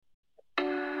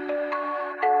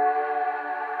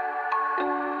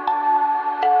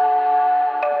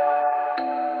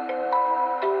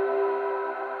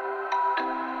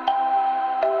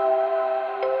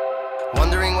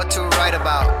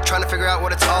about. Trying to figure out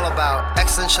what it's all about.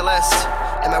 Existentialist.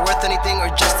 Am I worth anything or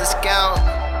just discount?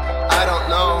 I don't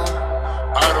know.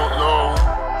 I don't know.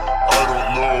 I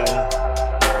don't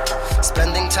know.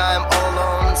 Spending time all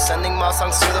alone, sending my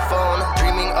songs to the phone,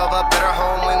 dreaming of a better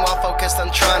home, while focused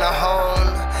on trying to hone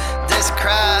this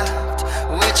craft,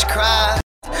 witchcraft.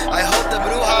 I hope the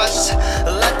brujas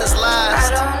let this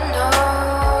last. I don't know.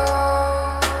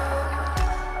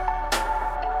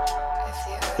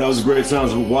 That was great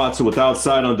sounds of Watson with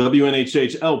Outside on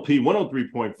WNHH LP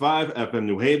 103.5 FM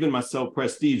New Haven. Myself,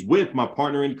 Prestige, with my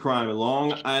partner in crime,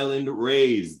 Long Island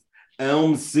raised,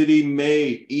 Elm City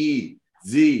made,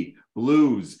 EZ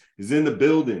BlueZ is in the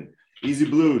building. Easy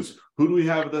Blues, who do we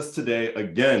have with us today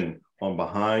again on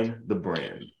Behind the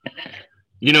Brand?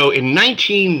 You know, in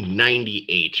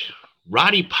 1998,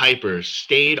 Roddy Piper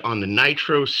stayed on the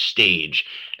Nitro stage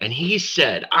and he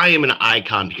said, I am an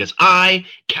icon because I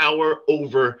cower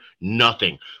over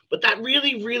nothing. But that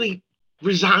really, really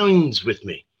resounds with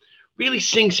me, really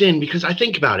sinks in because I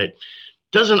think about it.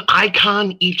 Does an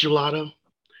icon eat gelato?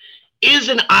 Is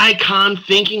an icon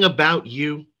thinking about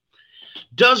you?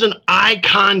 Does an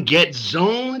icon get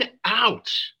zoned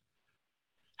out?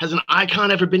 Has an icon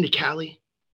ever been to Cali?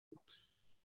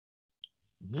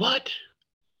 What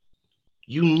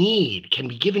you need can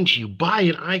be given to you by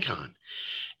an icon.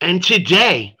 And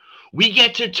today, we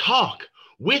get to talk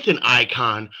with an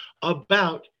icon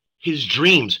about his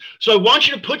dreams. So I want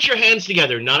you to put your hands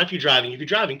together, not if you're driving. If you're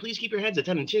driving, please keep your hands at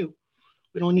 10 and 2.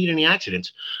 We don't need any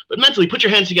accidents. But mentally, put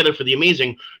your hands together for the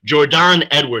amazing Jordan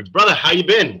Edwards. Brother, how you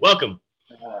been? Welcome.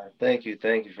 Thank you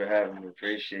for having me.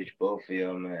 Appreciate you both of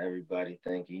y'all, man. Everybody,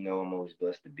 thank you. You know I'm always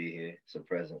blessed to be here. It's a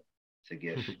present. It's a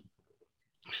gift.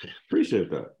 Appreciate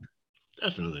that.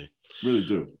 Definitely. Really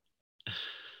do.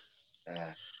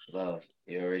 Love.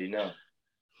 You already know.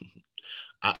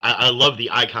 I love the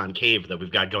icon cave that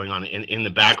we've got going on in the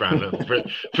background.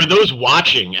 For those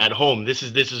watching at home, this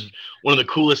is one of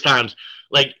the coolest times.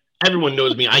 Like, everyone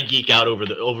knows me. I geek out over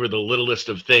the littlest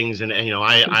of things, and you know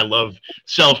I love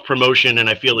self-promotion, and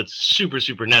I feel it's super,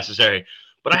 super necessary.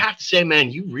 But I have to say, man,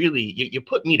 you really you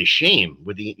put me to shame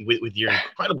with your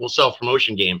incredible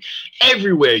self-promotion game.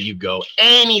 Everywhere you go,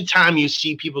 anytime you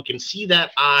see people can see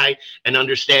that eye and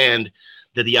understand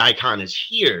that the icon is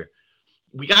here.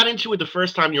 We got into it the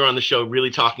first time you were on the show, really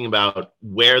talking about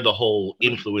where the whole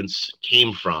influence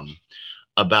came from,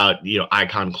 about, you know,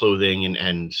 icon clothing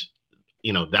and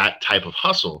you know, that type of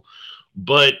hustle.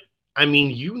 But I mean,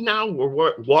 you now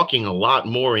were walking a lot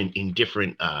more in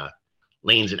different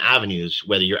lanes and avenues,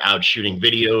 whether you're out shooting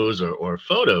videos or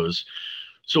photos.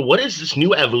 So what is this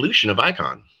new evolution of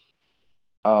icon?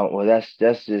 Well, that's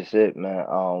just it,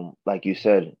 man. Like you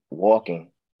said, walking.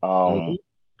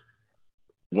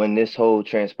 When this whole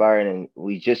transpired, and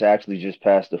we just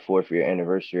passed the 4th-year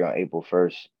anniversary on April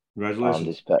 1st. Congratulations.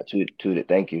 This past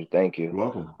thank you. You're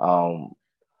welcome.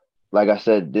 Like I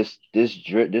said, this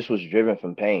was driven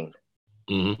from pain.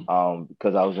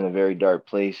 Because I was in a very dark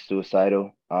place,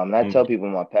 suicidal. And I tell people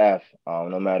my path,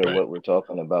 no matter what we're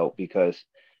talking about, because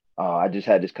I just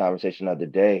had this conversation the other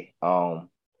day,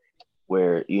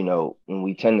 where, you know, when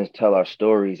we tend to tell our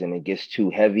stories and it gets too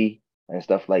heavy and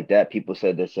stuff like that, people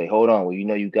say, hold on, well, you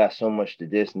know, you got so much to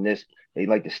this and this. They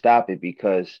like to stop it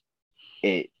because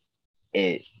it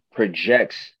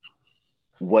projects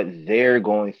what they're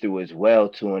going through as well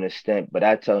to an extent. But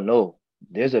I tell no,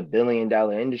 there's a $1 billion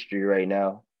industry right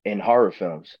now in horror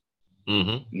films.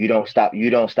 You don't stop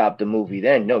the movie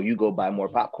then. No, you go buy more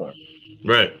popcorn.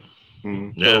 Right.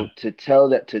 So to tell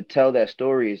that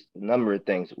story is a number of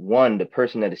things. One, the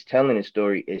person that is telling the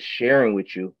story is sharing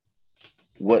with you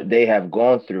what they have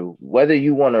gone through. Whether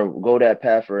you want to go that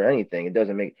path or anything, it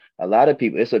doesn't make a lot of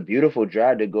people. It's a beautiful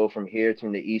drive to go from here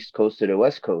to the East Coast to the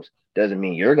West Coast. Doesn't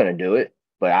mean you're gonna do it,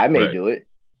 but I may do it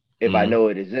if I know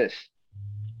it exists.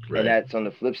 And that's on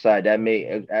the flip side. That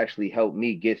may actually help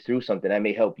me get through something. That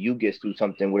may help you get through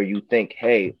something where you think,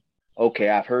 hey, okay,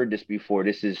 I've heard this before.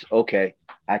 This is okay.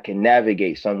 I can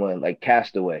navigate someone like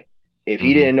Castaway. If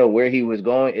he didn't know where he was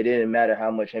going, it didn't matter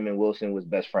how much him and Wilson was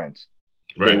best friends.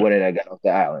 They wouldn't have got off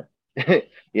the island. You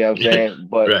know what I'm saying?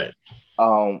 But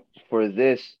for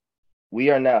this, we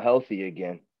are now healthy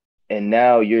again. And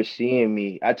now you're seeing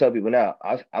me. I tell people now,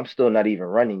 I'm still not even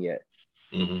running yet.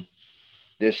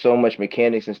 There's so much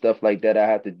mechanics and stuff like that I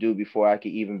have to do before I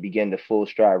could even begin the full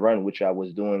stride run, which I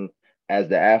was doing as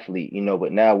the athlete, you know,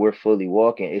 but now we're fully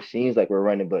walking. It seems like we're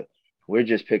running, but we're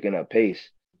just picking up pace.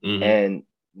 And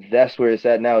that's where it's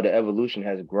at now. The evolution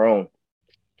has grown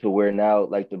to where now,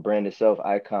 like the brand itself,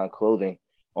 Icon Clothing,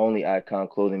 only Icon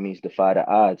Clothing means defy the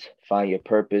odds. Find your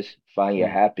purpose, find your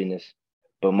happiness,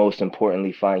 but most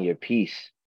importantly, find your peace.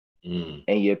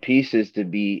 and your piece is to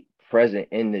be present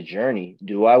in the journey.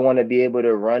 Do I want to be able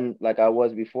to run like I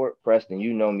was before? Preston,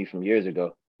 you know me from years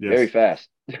ago. Very Yes. fast.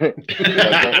 You know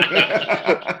what I'm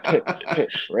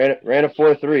saying? ran a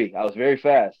 4.3. I was very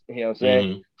fast. You know what I'm saying?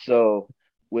 Mm-hmm. So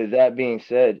with that being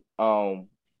said, am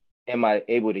I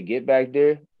able to get back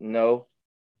there? No,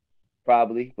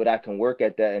 probably, but I can work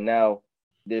at that. And now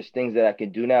there's things that I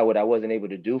can do now what I wasn't able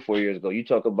to do 4 years ago. You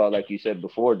talk about, like you said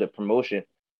before, the promotion.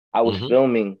 I was Mm-hmm.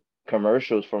 filming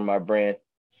commercials for my brand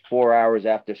 4 hours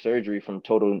after surgery from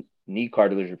total knee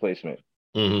cartilage replacement.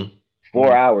 Mm-hmm.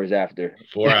 4 hours after,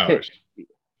 4 hours.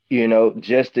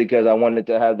 just because I wanted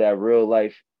to have that real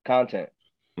life content.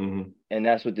 Mm-hmm. And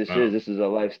that's what this is. Wow. This is a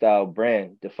lifestyle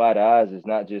brand. Defy the odds is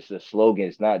not just a slogan.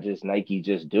 It's not just Nike,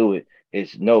 just do it.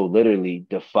 It's no, literally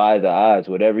defy the odds.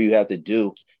 Whatever you have to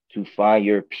do to find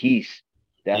your peace,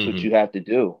 that's what Mm-hmm. you have to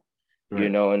do. Right.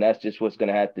 And that's just what's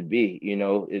gonna have to be.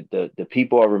 The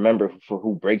people are remembered for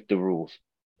who break the rules,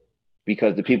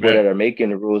 because the people Right. that are making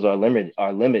the rules are limited.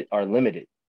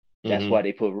 That's Mm-hmm. why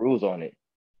they put rules on it.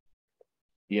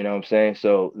 You know what I'm saying?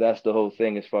 So that's the whole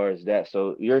thing as far as that.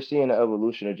 So you're seeing the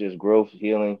evolution of just growth,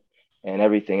 healing, and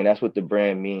everything. And that's what the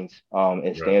brand means. It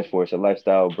Right. stands for. It's a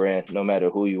lifestyle brand. No matter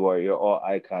who you are, you're all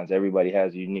icons. Everybody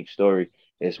has a unique story.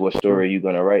 It's what story Sure. are you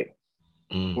gonna write?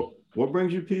 Mm. What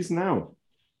brings you peace now?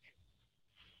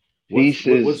 Peace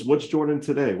is What's Jordan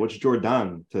today? What's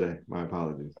Jordan today? My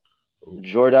apologies.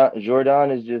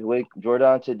 Jordan is just wake.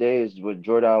 Jordan today is what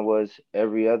Jordan was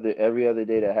every other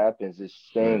day that happens, is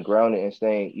staying Right. grounded and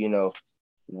staying,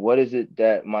 what is it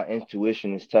that my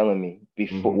intuition is telling me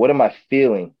before, Mm-hmm. what am I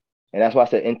feeling? And that's why I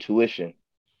said intuition.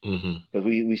 Mm-hmm. Because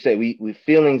we say we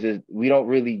feelings is, we don't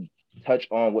really touch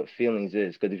on what feelings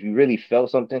is, because if you really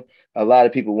felt something, a lot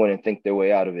of people wouldn't think their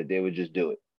way out of it. They would just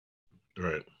do it.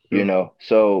 Right. Sure.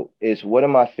 So it's, what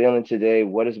am I feeling today?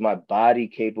 What is my body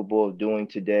capable of doing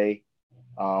today?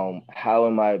 How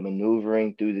am I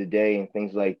maneuvering through the day and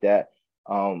things like that?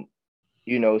 um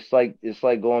it's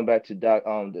like going back to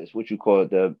this, what you call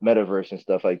it, the metaverse and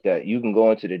stuff like that. You can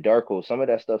go into the dark hole. Some of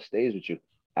that stuff stays with you.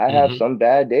 I have Mm-hmm. some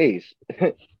bad days.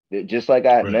 Just like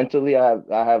I Right. mentally, I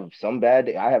have some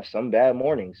I have some bad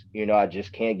mornings. I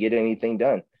just can't get anything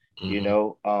done.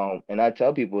 Mm-hmm. And I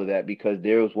tell people that because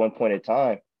there was one point in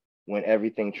time when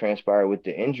everything transpired with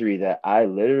the injury that I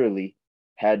literally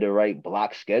had to write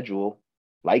block schedule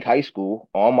like high school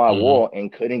on my Mm-hmm. wall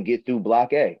and couldn't get through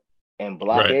block A. And Right.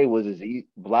 block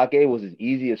A was as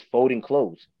easy as folding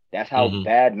clothes. That's how Mm-hmm.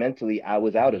 bad mentally I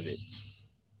was out of it.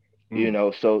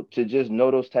 Mm. So to just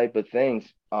know those type of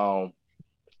things,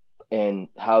 and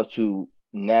how to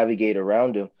navigate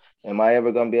around them. Am I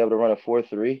ever gonna be able to run a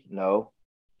 4.3? No.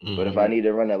 But if Mm-hmm. I Right. need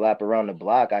to run a lap around the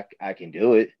block, I can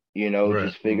do it. Right.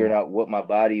 Just figuring Mm. out what my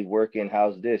body working.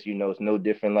 How's this? It's no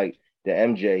different like the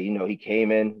MJ. He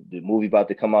came in, the movie about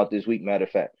to come out this week. Matter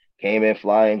of fact, came in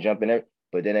flying, jumping there.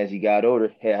 But then as he got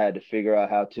older, I had to figure out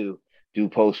how to do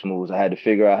post moves. I had to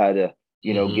figure out how to,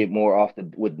 Mm-hmm. get more off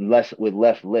the with left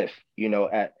lift.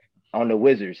 At on the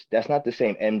Wizards, that's not the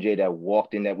same MJ that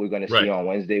walked in that we're gonna see Right. on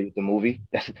Wednesday with the movie.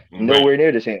 That's Mm-hmm. Right. nowhere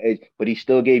near the same age, but he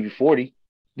still gave you 40.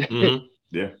 Mm-hmm.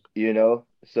 Yeah.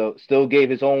 So still gave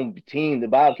his own team, the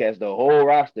Bobcats, the whole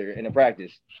roster in the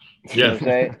practice. You know Yeah. what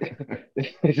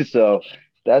I'm saying? So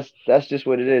that's just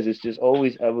what it is. It's just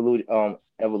always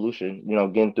evolution,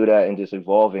 getting through that and just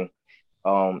evolving,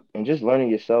 and just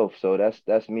learning yourself. So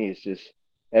that's me. It's just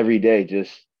every day,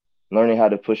 just learning how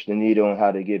to push the needle and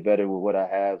how to get better with what I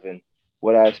have and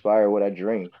what I aspire, what I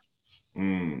dream.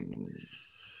 Mm.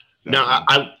 Now,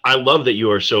 Definitely. I love that you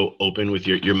are so open with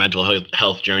your mental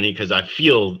health journey, because I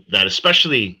feel that,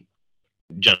 especially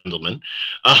gentlemen,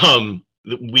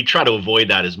 we try to avoid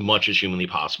that as much as humanly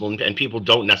possible, and people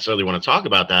don't necessarily want to talk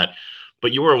about that.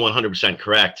 But you are 100%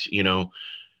 correct.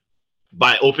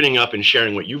 By opening up and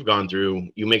sharing what you've gone through,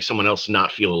 you make someone else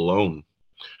not feel alone.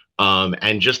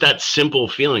 And just that simple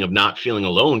feeling of not feeling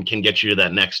alone can get you to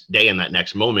that next day and that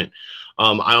next moment.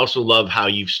 I also love how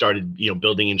you've started,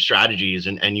 building in strategies,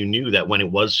 and you knew that when it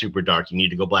was super dark, you need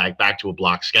to go back to a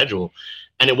block schedule.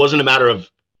 And it wasn't a matter of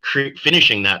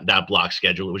finishing that block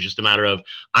schedule. It was just a matter of,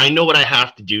 I know what I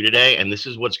have to do today, and this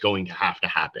is what's going to have to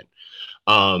happen.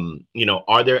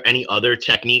 Are there any other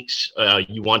techniques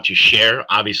you want to share,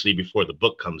 obviously before the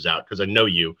book comes out, because I know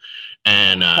you,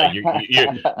 and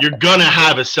you're gonna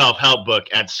have a self-help book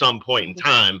at some point in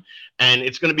time, and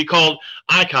it's gonna be called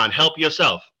Icon Help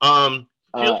Yourself.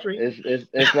 Feel free.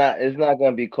 It's not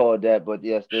gonna be called that, but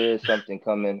yes, there is something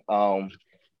coming.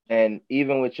 And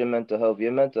even with your mental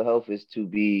health is to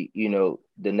be,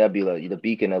 the nebula, the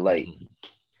beacon of light.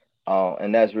 Mhm.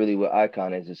 And that's really what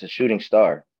Icon is. It's a shooting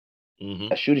star.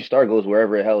 Mm-hmm. A shooting star goes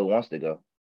wherever the hell it wants to go.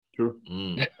 True.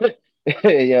 Mm.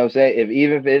 You know what I'm saying?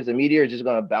 Even if it's a meteor, it's just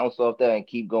gonna bounce off that and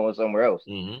keep going somewhere else.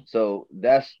 Mm-hmm. So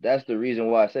that's the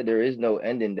reason why I said there is no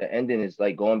ending. The ending is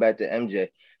like going back to MJ,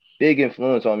 big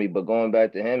influence on me. But going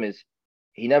back to him is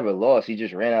he never lost. He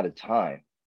just ran out of time.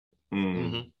 Mm.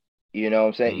 Mm-hmm. You know what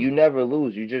I'm saying? Mm. You never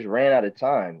lose. You just ran out of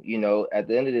time. You know, at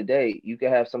the end of the day, you could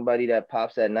have somebody that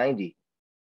pops at 90.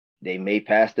 They may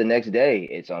pass the next day.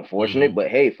 It's unfortunate, Mm-hmm. but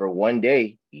hey, for one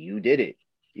day, you did it.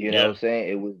 You know what Yeah. I'm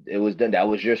saying? It was done. That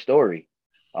was your story.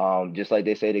 Just like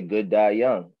they say, the good die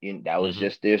young. That was Mm-hmm.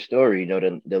 just their story. You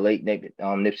know, the late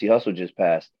Nipsey Hussle just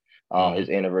passed Mm-hmm. his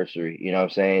anniversary. You know what I'm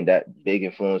saying? That big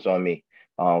influence on me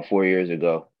 4 years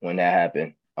ago when that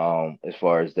happened. As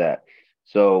far as that.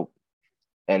 So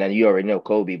and then you already know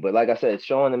Kobe. But like I said, it's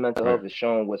showing the mental Right. health, it's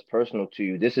showing what's personal to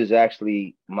you. This is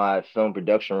actually my film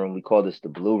production room. We call this the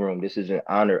Blue Room. This is in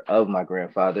honor of my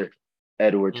grandfather,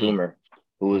 Edward Toomer,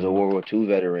 who was a Mm-hmm. World War II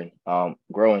veteran.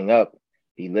 Growing up,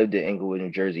 he lived in Englewood,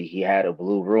 New Jersey. He had a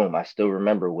blue room. I still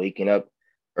remember waking up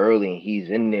early and he's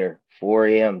in there 4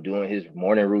 a.m. doing his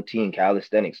morning routine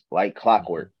calisthenics like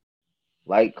clockwork,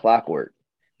 Right.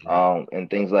 and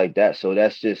things like that. So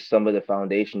that's just some of the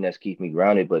foundation that's keep me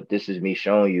grounded. But this is me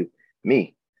showing you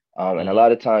me. And a Mm-hmm.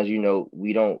 lot of times,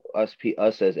 we don't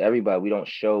us as everybody, we don't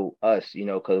show us,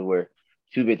 because we're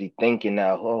too busy thinking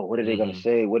now. Oh, what are they gonna Mm-hmm.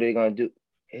 say? What are they gonna do?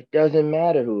 It doesn't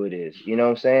matter who it is. You know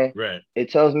what I'm saying? Right. It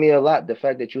tells me a lot the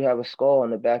fact that you have a skull in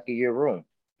the back of your room.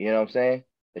 You know what I'm saying?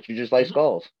 That you just like Mm-hmm.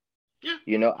 skulls.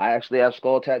 Yeah. I actually have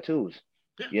skull tattoos.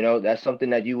 Yeah. That's something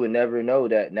that you would never know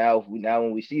that now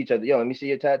when we see each other, yo, let me see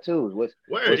your tattoos. Word.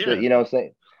 What's the, Yeah. you know what I'm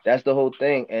saying? That's the whole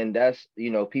thing. And that's,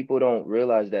 people don't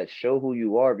realize that. Show who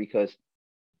you are, because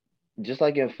just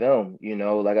like in film,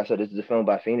 like I said, this is a film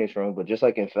by Phoenix Room, but just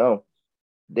like in film,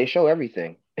 they show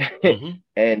everything. Mm-hmm.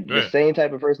 And the Right. same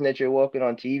type of person that you're walking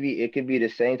on TV, it could be the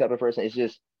same type of person. It's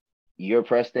just you're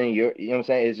Preston, you know what I'm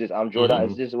saying? It's just I'm Jordan. Mm-hmm.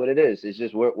 It's just what it is. It's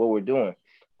just what we're doing.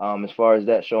 As far as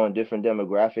that, showing different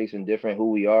demographics and different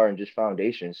who we are and just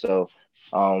foundation. So,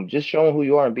 just showing who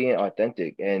you are and being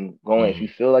authentic and going. If Mm-hmm. you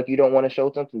feel like you don't want to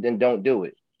show something, then don't do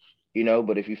it.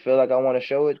 But if you feel like I want to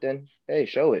show it, then hey,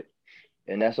 show it.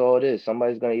 And that's all it is.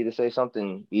 Somebody's gonna either say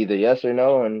something, either yes or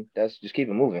no, and that's just keep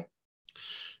it moving.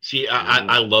 See, I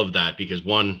Mm. love that because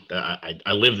one,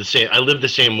 I live the same. I live the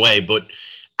same way, but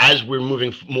as we're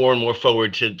moving more and more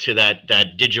forward to that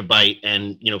digibyte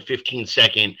and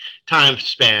 15-second time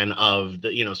span of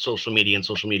the social media and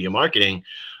social media marketing,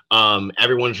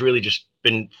 everyone's really just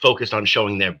been focused on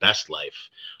showing their best life,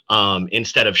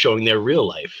 instead of showing their real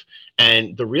life.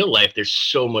 And the real life, there's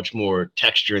so much more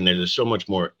texture in there. There's so much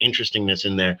more interestingness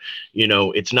in there.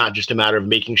 It's not just a matter of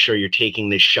making sure you're taking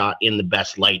this shot in the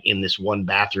best light in this one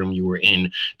bathroom you were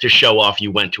in to show off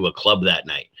you went to a club that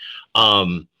night.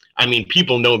 I mean,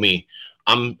 people know me.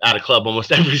 I'm at a club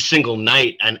almost every single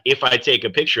night. And if I take a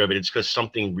picture of it, it's because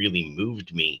something really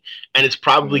moved me. And it's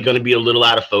probably Mhm. going to be a little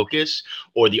out of focus,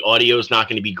 or the audio is not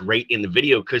going to be great in the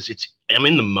video because I'm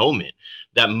in the moment.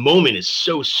 That moment is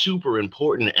so super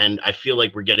important. And I feel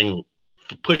like we're getting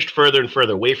pushed further and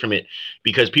further away from it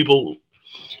because people,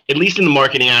 at least in the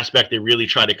marketing aspect, they really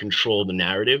try to control the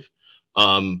narrative.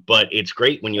 But it's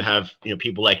great when you have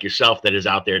people like yourself that is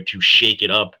out there to shake it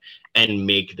up and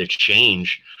make the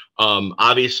change.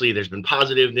 Obviously, there's been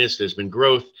positiveness, there's been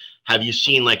growth. Have you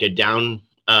seen like a down?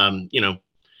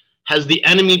 Has the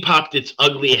enemy popped its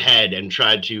ugly head and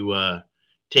tried to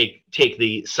take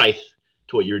the scythe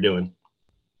to what you're doing?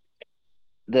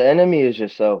 The enemy is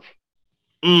yourself.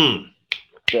 Mm.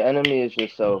 The enemy is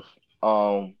yourself.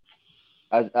 Um,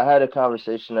 I had a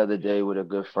conversation the other day with a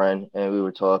good friend, and we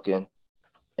were talking.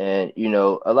 And,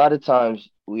 a lot of times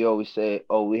we always say,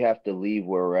 oh, we have to leave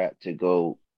where we're at to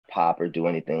go pop or do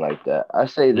anything like that. I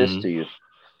say this to Mm. you.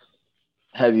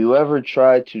 Have you ever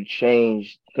tried to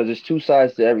change? Because there's two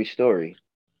sides to every story.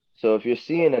 So if you're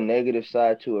seeing a negative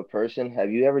side to a person, have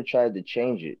you ever tried to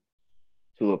change it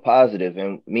to a positive?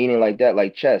 And meaning like that,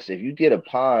 like chess, if you get a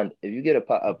pawn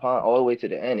all the way to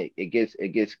the end, it gets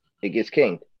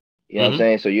kinged. You know what I'm Hmm.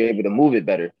 saying? So you're able to move it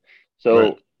better. Right.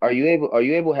 So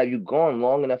have you gone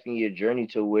long enough in your journey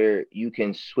to where you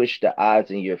can switch the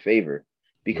odds in your favor?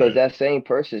 Because Right. that same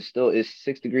person still is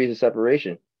 6 degrees of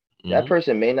separation. That Hmm.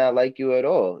 person may not like you at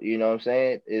all. You know what I'm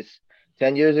saying? It's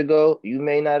 10 years ago, you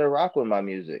may not have rocked with my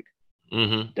music.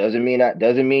 Hmm. Doesn't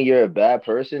mean you're a bad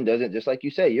person. Doesn't, just like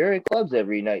you say, you're in clubs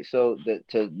every night. So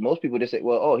to most people, they say,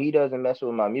 well, oh, he doesn't mess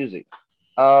with my music.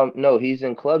 No, he's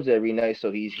in clubs every night,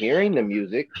 so he's hearing the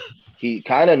music. He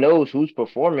kind of knows who's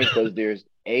performing because there's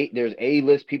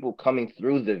A-list people coming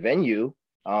through the venue.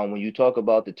 When you talk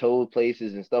about the told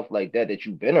places and stuff like that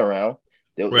you've been around,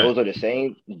 Right. those are the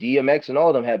same. DMX and all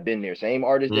of them have been there. Same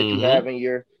artists that you Mm-hmm. have in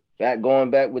your back, going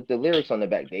back with the lyrics on the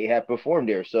back. They have performed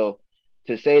there. So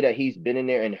to say that he's been in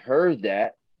there and heard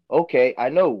that, okay, I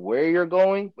know where you're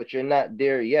going, but you're not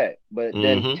there yet. But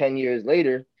then Mm-hmm. 10 years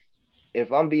later,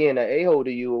 if I'm being an a-hole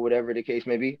to you or whatever the case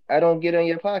may be, I don't get on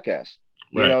your podcast.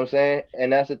 You know Right. what I'm saying?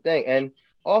 And that's the thing. And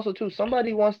also too,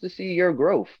 somebody wants to see your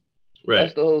growth. That's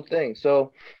Right. the whole thing.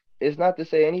 So it's not to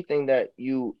say anything that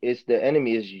it's the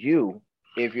enemy is you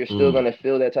if you're still Mm. gonna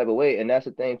feel that type of way. And that's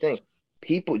the same thing.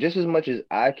 People, just as much as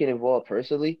I can evolve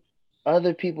personally,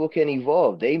 other people can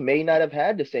evolve. They may not have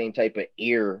had the same type of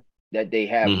ear that they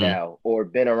have Mm-hmm. now, or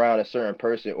been around a certain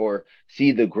person, or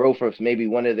see the growth of maybe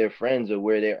one of their friends or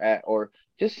where they're at, or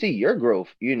just see your growth.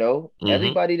 Mm-hmm.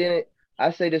 Everybody didn't.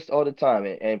 I say this all the time,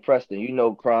 and Preston,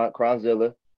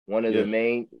 Kronzilla,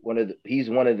 Yeah. he's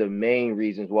one of the main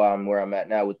reasons why I'm where I'm at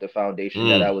now with the foundation,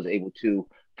 that I Mm. was able to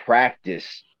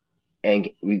practice and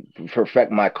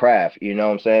perfect my craft. You know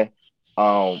what I'm saying?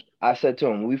 I said to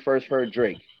him when we first heard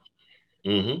Drake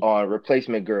Mm-hmm. on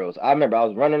Replacement Girls, I remember I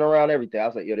was running around everything. I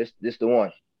was like, yo, this the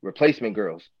one. Replacement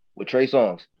Girls with Trey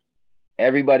Songz.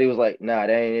 Everybody was like, nah, that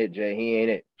ain't it, Jay. He ain't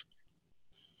it.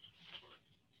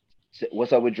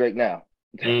 What's up with Drake now?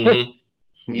 Mm-hmm.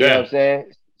 You know what I'm Yeah.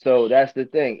 saying? So that's the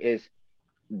thing.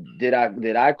 Did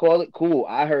I call it? Cool.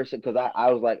 I heard because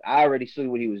I was like, I already saw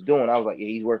what he was doing. I was like, yeah,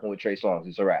 he's working with Trey Songz.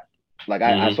 It's a wrap. Like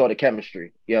I Mm-hmm. saw the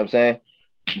chemistry. You know what I'm saying?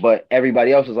 But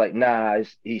everybody else was like, nah,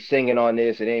 he's singing on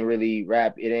this. It ain't really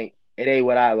rap. It ain't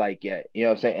what I like yet. You know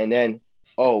what I'm saying? And then,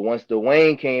 once the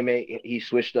Wayne came in, he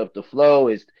switched up the flow.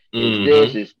 Is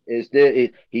this Mm-hmm. is this?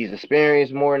 He's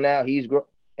experienced more now.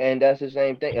 And that's the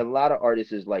same thing. A lot of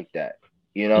artists is like that.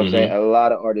 You know what I'm saying? Mm-hmm. A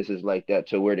lot of artists is like that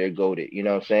to where they're goaded. You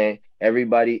know what I'm saying?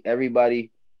 Everybody,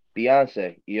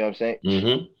 Beyonce. You know what I'm saying?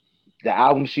 Mm-hmm. The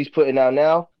album she's putting out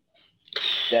now,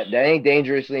 that ain't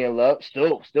Dangerously in Love.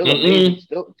 Still amazing.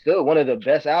 Mm-hmm. Still one of the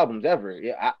best albums ever.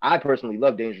 Yeah, I personally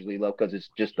love Dangerously in Love because it's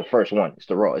just the first one. It's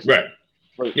the raw. It's Right.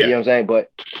 first, you Yeah. know what I'm saying? But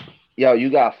yo, you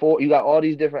got all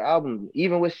these different albums.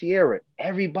 Even with Sierra,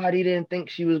 everybody didn't think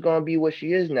she was gonna be what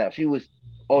she is now. She was,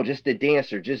 just the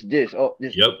dancer, just this,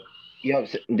 this. Yep. You know what I'm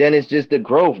saying? Then it's just the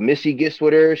growth. Missy gets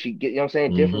with her. You know what I'm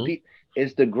saying? Different Mm-hmm. people.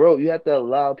 It's the growth. You have to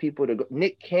allow people to go.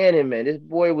 Nick Cannon, man, this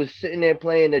boy was sitting there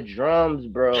playing the drums,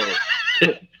 bro. You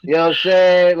know what I'm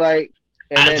saying? Like,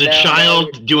 and As then a now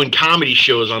child, doing comedy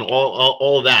shows on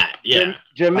all that. Yeah. I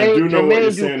do know what you're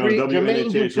Jermaine saying on Dupri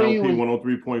WNHHLP was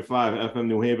 103.5 FM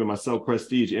New Haven. Myself,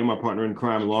 Prestige, and my partner in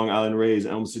crime, Long Island Rays,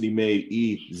 Elm City Made,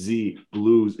 EZ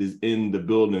BlueZ is in the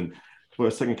building. For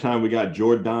a second time, we got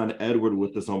Jordan Edward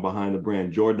with us on Behind the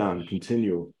Brand. Jordan,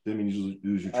 continue. Didn't mean you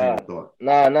lose your train of thought.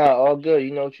 nah, all good.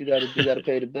 You know what you got to do? Got to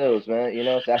pay the bills, man. You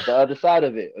know that's the other side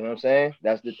of it. You know what I'm saying?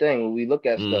 That's the thing when we look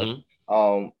at stuff. Mm-hmm.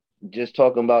 Um, just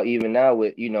talking about even now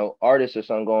with artists or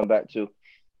something going back to,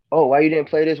 oh, why you didn't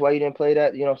play this? Why you didn't play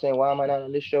that? You know what I'm saying? Why am I not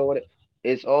on this show?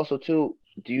 It's also too,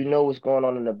 do you know what's going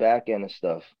on in the back end of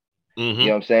stuff? You know Mm-hmm.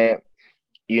 what I'm saying?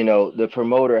 The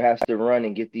promoter has to run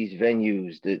and get these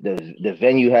venues. The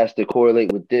venue has to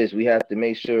correlate with this. We have to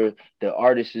make sure the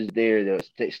artist is there.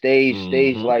 The stage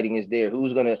Mm-hmm. lighting is there.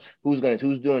 Who's doing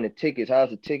the tickets? How's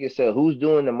the ticket sell? Who's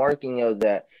doing the marketing of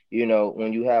that?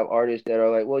 When you have artists that are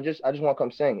like, well, I just want to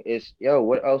come sing. It's, yo,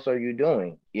 what else are you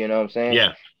doing? You know what I'm saying?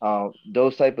 Yeah.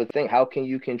 Those type of things. How can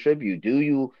you contribute? Do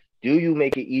you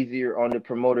make it easier on the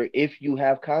promoter if you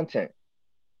have content?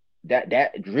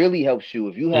 That really helps you.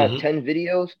 If you have Mm-hmm. 10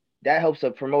 videos, that helps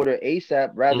a promoter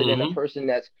ASAP rather than a Mm-hmm. person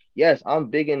that's, yes, I'm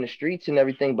big in the streets and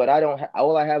everything, but I don't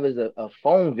all I have is a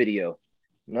phone video.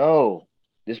 No.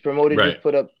 This promoter Right.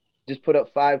 just put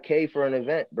up 5K for an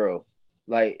event, bro.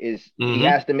 Like, he Mm-hmm.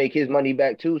 has to make his money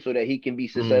back too so that he can be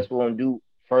Mm. successful and do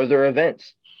further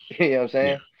events. You know what I'm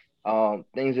Yeah. saying?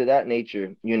 Things of that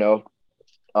nature.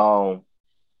 Um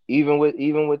even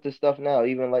with the stuff now,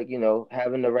 even like,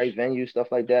 having the right venue,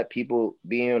 stuff like that, people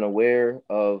being aware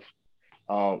of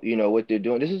what they're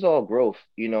doing. This is all growth,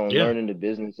 and Yeah. learning the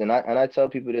business. And I tell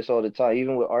people this all the time,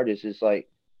 even with artists, it's like,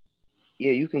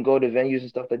 yeah, you can go to venues and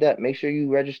stuff like that. Make sure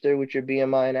you register with your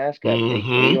BMI and ASCAP. They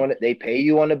pay you Mm-hmm. on it, they pay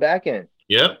you on the back end.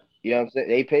 Yep. You know what I'm saying?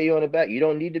 They pay you on the back. You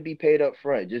don't need to be paid up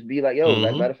front. Just be like, yo,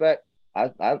 matter Mm-hmm. of fact,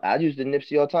 I use the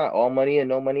Nipsey all the time. All money in,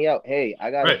 no money out. Hey,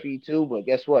 I got a Right. fee too, but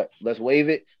guess what? Let's waive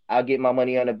it. I'll get my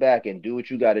money on the back and do what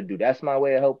you got to do. That's my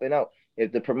way of helping out.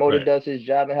 If the promoter Right. does his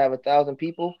job and have 1,000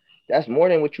 people, that's more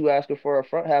than what you asking for up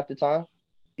front half the time.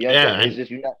 You know what I'm saying? Yeah. It's And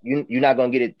just you're not gonna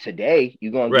get it today.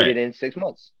 You're gonna get right. it in 6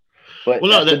 months. But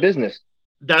Well, no, that's the that business.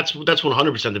 That's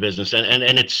 100% the business, and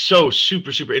it's so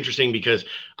super interesting because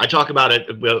I talk about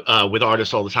it with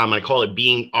artists all the time. I call it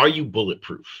being, are you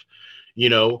bulletproof? You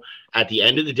know, at the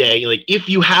end of the day, like if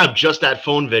you have just that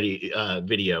phone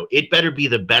video, it better be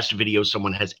the best video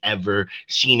someone has ever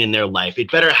seen in their life. It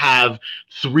better have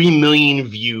 3 million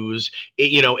views,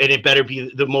 and it better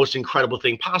be the most incredible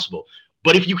thing possible.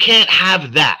 But if you can't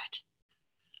have that,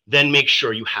 then make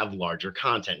sure you have larger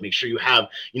content. Make sure you have,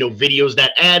 videos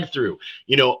that add through.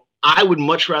 I would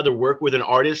much rather work with an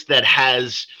artist that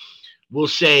has, we'll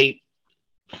say,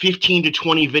 15 to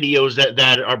 20 videos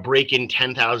that are breaking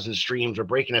 10,000 streams or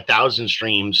breaking 1,000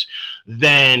 streams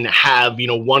than have,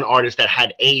 one artist that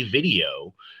had a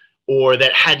video or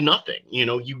that had nothing.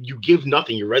 You give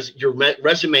nothing. Your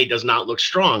resume does not look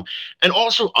strong. And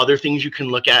also other things you can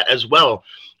look at as well.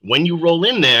 When you roll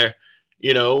in there,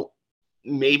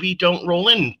 maybe don't roll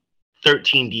in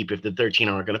 13 deep if the 13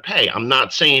 aren't going to pay. I'm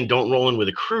not saying don't roll in with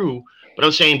a crew, but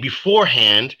I'm saying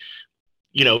beforehand,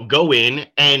 go in,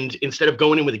 and instead of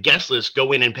going in with a guest list,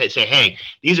 go in and say, hey,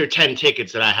 these are 10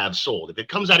 tickets that I have sold. If it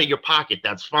comes out of your pocket,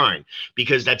 that's fine,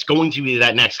 because that's going to be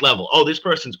that next level. Oh, this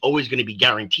person's always going to be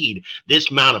guaranteed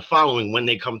this amount of following when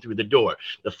they come through the door.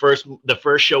 The first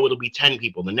show, it'll be 10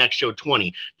 people. The next show,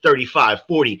 20, 35,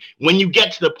 40. When you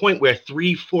get to the point where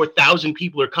 3,000-4,000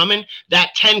 people are coming,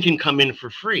 that 10 can come in for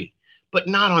free, but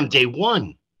not on day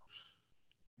one.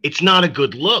 It's not a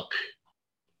good look.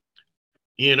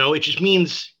 It just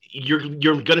means you're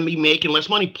going to be making less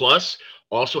money. Plus,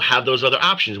 also have those other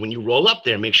options. When you roll up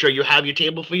there, make sure you have your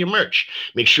table for your merch.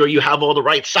 Make sure you have all the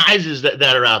right sizes that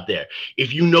are out there.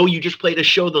 If you just played a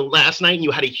show the last night and you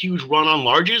had a huge run on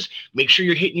larges, make sure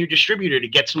you're hitting your distributor to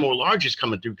get some more larges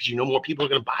coming through, because more people are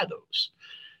going to buy those.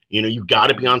 You got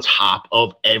to be on top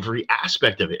of every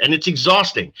aspect of it. And it's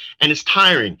exhausting and it's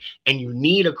tiring, and you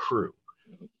need a crew.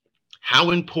 How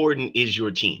important is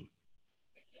your team?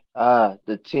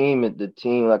 The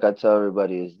team, like I tell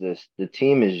everybody, is this: the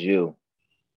team is you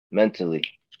mentally,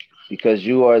 because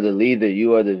you are the leader,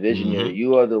 you are the visionary, Mm-hmm.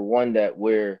 you are the one that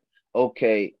we're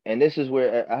okay. And this is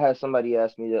where I had somebody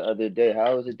ask me the other day,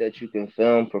 how is it that you can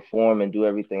film, perform, and do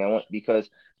everything I want? Because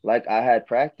like I had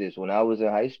practice when I was in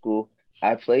high school.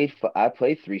 I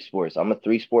played three sports. I'm a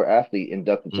three-sport athlete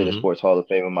inducted to the Mm-hmm. Sports Hall of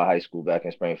Fame in my high school back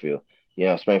in Springfield.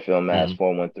 Springfield, Mass. Mm-hmm.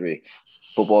 413.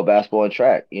 Football, basketball, and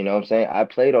track. You know what I'm saying? I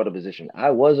played all the positions.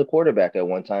 I was a quarterback at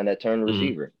one time that turned Mm-hmm.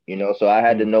 receiver, so I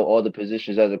had to know all the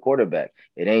positions as a quarterback.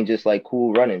 It ain't just like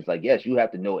cool running. It's like, yes, you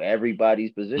have to know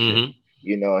everybody's position,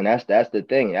 Mm-hmm. and that's the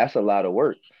thing. That's a lot of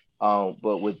work.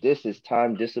 But with this is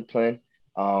time discipline.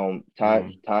 Mm-hmm.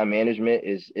 Time management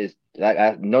is like,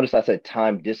 I noticed I said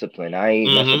time discipline. I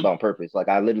ain't messing Mm-hmm. up on purpose. Like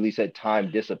I literally said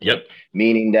time discipline, Yep.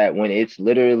 meaning that when it's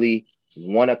literally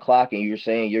 1 o'clock and you're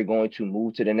saying you're going to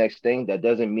move to the next thing, that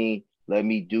doesn't mean let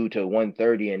me do to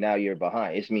 1:30 and now you're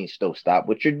behind. It means still stop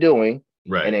what you're doing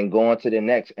and Right. then go on to the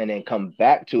next and then come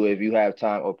back to it if you have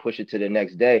time, or push it to the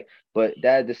next day. But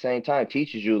that at the same time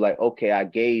teaches you, like, okay, I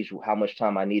gauge how much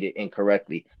time I needed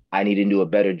incorrectly. I need to do a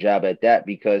better job at that,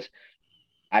 because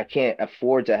I can't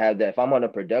afford to have that. If I'm on a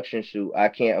production shoot, I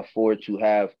can't afford to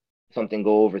have something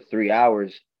go over 3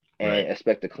 hours Right. and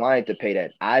expect the client to pay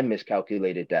that. I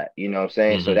miscalculated that. You know what I'm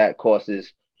saying? So Mm-hmm. that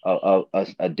causes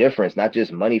a difference, not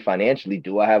just money financially.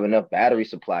 Do I have enough battery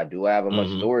supply? Do I have enough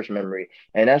Mm-hmm. storage memory?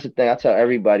 And that's the thing I tell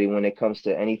everybody when it comes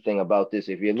to anything about this.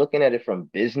 If you're looking at it from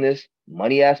business,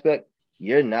 money aspect,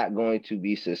 you're not going to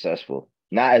be successful.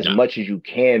 Not as No. much as you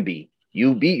can be.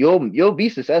 You'll be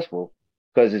successful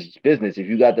because it's business. If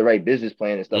you got the right business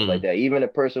plan and stuff like Mm-hmm. that, even a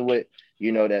person with,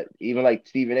 that even like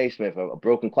Stephen A. Smith, a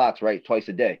broken clock's right twice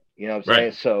a day. You know what I'm Right.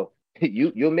 saying? So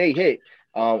you may hit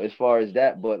as far as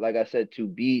that, but like I said,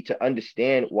 to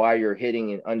understand why you're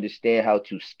hitting and understand how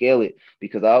to scale it,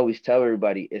 because I always tell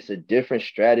everybody it's a different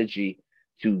strategy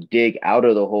to dig out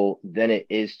of the hole than it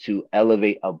is to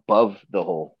elevate above the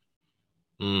hole.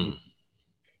 Mm.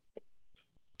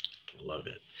 Love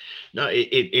it. No,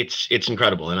 it's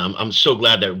incredible, and I'm so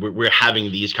glad that we're having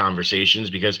these conversations,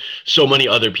 because so many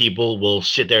other people will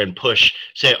sit there and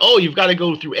say, oh, you've got to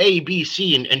go through A, B,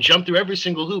 C, and jump through every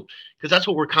single hoop, because that's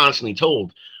what we're constantly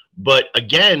told. But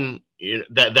again,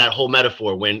 that whole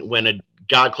metaphor, when a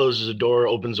God closes a door,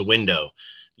 opens a window,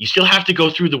 you still have to go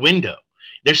through the window.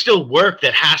 There's still work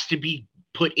that has to be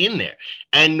put in there,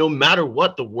 and no matter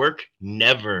what, the work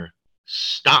never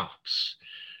stops.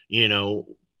 You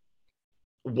know,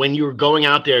 when you're going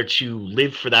out there to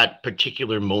live for that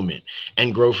particular moment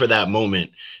and grow for that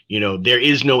moment, you know, there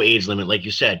is no age limit. Like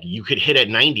you said, you could hit at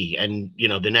 90 and, you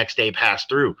know, the next day pass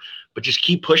through, but just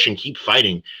keep pushing, keep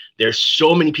fighting. There's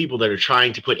so many people that are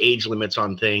trying to put age limits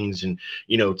on things and,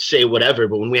 you know, say whatever.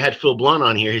 But when we had Phil Blunt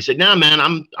on here, he said, nah, man,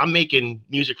 I'm making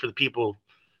music for the people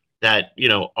that, you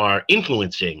know, are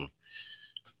influencing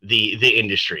the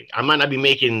industry. I might not be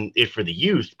making it for the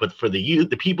youth, but for the youth,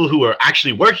 the people who are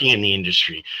actually working in the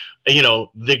industry, you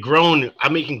know,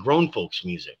 I'm making grown folks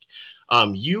music.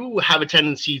 You have a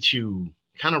tendency to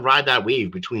kind of ride that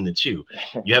wave between the two.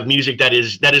 You have music that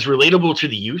is relatable to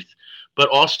the youth, but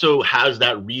also has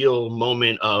that real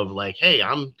moment of like, hey,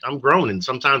 I'm grown, and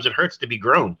sometimes it hurts to be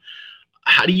grown.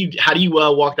 How do you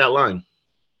walk that line?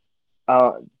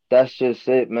 Uh, that's just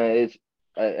it, man. It's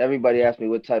everybody asks me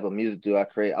what type of music do I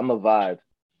create. I'm a vibe.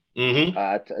 Mm-hmm.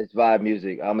 It's vibe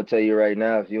music. I'm gonna tell you right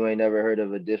now, if you ain't never heard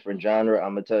of a different genre,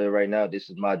 I'm gonna tell you right now, this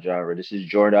is my genre. This is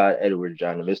Jordan Edwards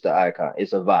genre, Mr. Icon.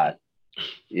 It's a vibe.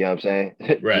 You know what I'm saying?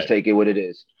 Just Right. take it what it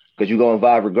is. Because you're gonna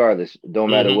vibe regardless. Don't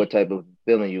matter Mm-hmm. what type of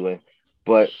feeling you in.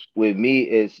 But with me,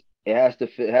 it has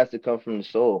to come from the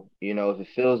soul. You know, if it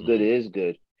feels good, Mm-hmm. it is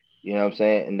good. You know what I'm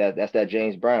saying? And that's that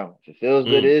James Brown. If it feels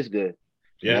good, Mm. it is good.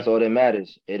 And Yeah. that's all that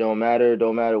matters. It don't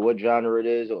matter what genre it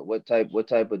is or what type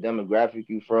of demographic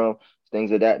you from,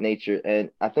 things of that nature. And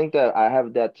I think that I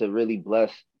have that to really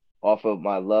bless off of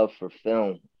my love for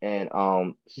film and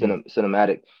Mm.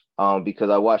 cinematic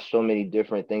because I watched so many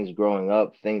different things growing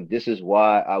up. Think this is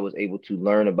why I was able to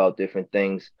learn about different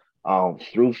things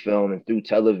through film and through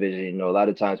television. You know, a lot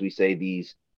of times we say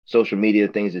these social media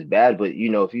things is bad, but you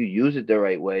know, if you use it the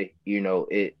right way, you know,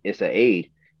 it's an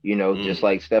aid. You know, Mm. Just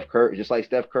like Steph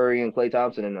Curry and Klay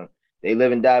Thompson and them, they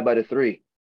live and die by the three.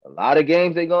 A lot of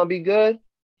games they gonna be good,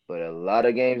 but a lot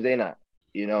of games they not.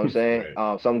 You know what I'm saying?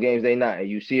 Right. Some games they not, and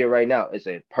you see it right now. It's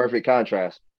a perfect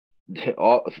contrast.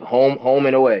 All home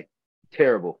and away,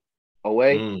 terrible.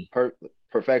 Away, Mm.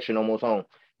 perfection, almost home.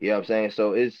 You know what I'm saying?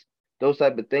 So it's those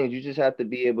type of things. You just have to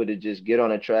be able to just get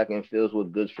on a track and feels what's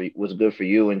good for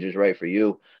you and just right for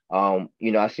you.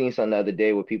 You know, I seen something the other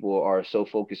day where people are so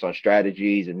focused on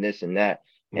strategies and this and that.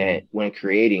 And Mm. when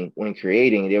creating,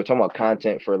 they were talking about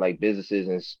content for like businesses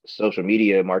and social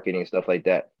media marketing and stuff like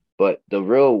that. But the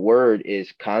real word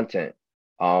is content.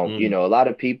 You Mm. know, a lot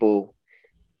of people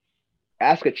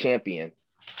ask a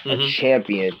Mm-hmm.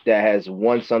 champion that has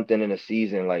won something in a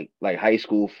season, like high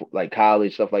school, like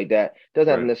college, stuff like that. Doesn't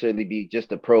have to Right. necessarily be just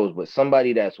the pros, but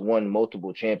somebody that's won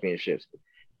multiple championships.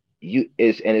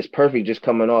 It's perfect just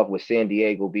coming off with San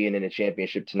Diego being in the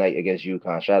championship tonight against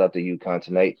UConn. Shout out to UConn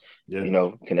tonight, Yeah. you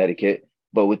know, Connecticut.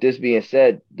 But with this being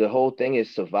said, the whole thing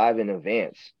is survive in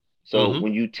advance. So Mm-hmm.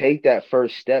 when you take that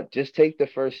first step, just take the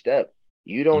first step.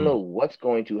 You don't Mm. know what's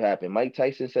going to happen. Mike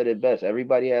Tyson said it best.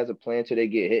 Everybody has a plan till they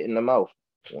get hit in the mouth.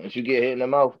 Once you get hit in the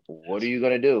mouth, what are you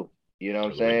gonna do? You know what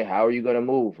I'm Totally. saying? How are you gonna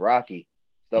move? Rocky,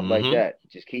 stuff like Mm-hmm. that.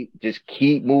 Just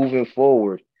keep moving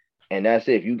forward. And that's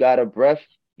it. If you got a breath,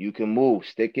 you can move, Mm-hmm.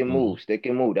 stick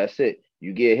and move. That's it.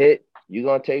 You get hit, you're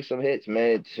gonna take some hits,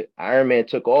 man. Iron Man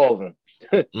took all of them.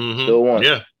 Mm-hmm. Still won.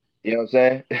 Yeah. You know what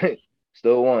I'm saying?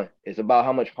 Still won. It's about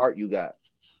how much heart you got.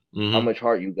 How Mm-hmm. much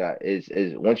heart you got is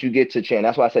once you get to champ.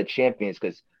 That's why I said champions,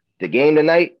 because the game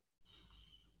tonight,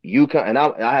 you can and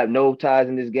I have no ties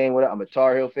in this game with it. I'm a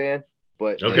Tar Heel fan,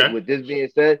 but Okay. with this being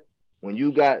said, when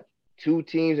you got two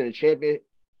teams in the champion,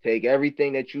 take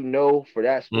everything that you know for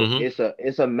that sport. Mm-hmm.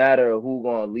 It's a matter of who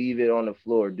gonna leave it on the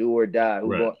floor, do or die. Who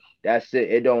Right. going That's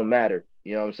it. It don't matter.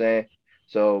 You know what I'm saying?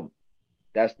 So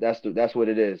that's what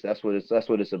it is. That's what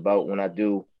it's about when I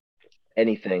do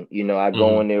anything. You know, I go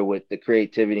Mm-hmm. in there with the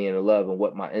creativity and the love and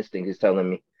what my instinct is telling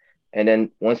me. And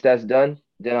then once that's done,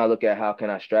 then I look at how can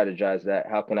I strategize that?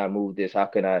 How can I move this?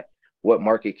 What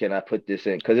market can I put this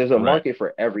in? Because there's a Right. market Mm-hmm.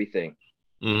 for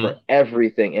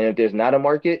everything. And if there's not a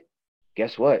market,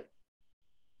 guess what?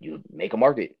 You make a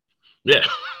market. Yeah.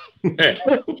 Hey.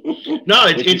 No,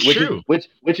 it's true. Which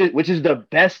is the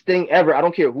best thing ever. I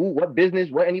don't care what business,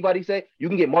 what anybody say. You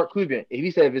can get Mark Cuban. If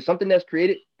he said if it's something that's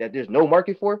created that there's no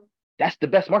market for, that's the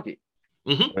best market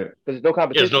Mm-hmm. Right. because there's no Yeah,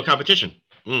 there's no competition.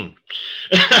 competition.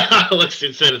 Mm. Let's say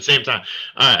it at the same time.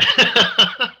 All right.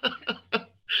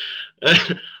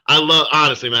 I love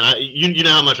honestly, man. You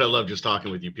know how much I love just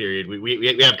talking with you. Period.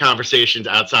 We have conversations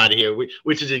outside of here,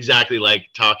 which is exactly like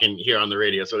talking here on the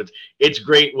radio. So it's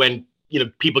great when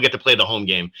people get to play the home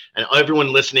game. And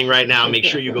everyone listening right now, make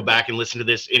sure you go back and listen to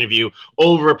this interview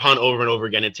over upon over and over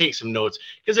again and take some notes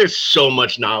because there's so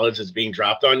much knowledge that's being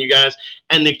dropped on you guys.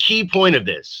 And the key point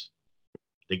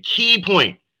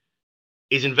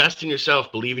is invest in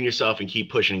yourself, believe in yourself, and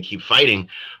keep pushing and keep fighting,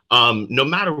 no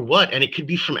matter what. And it could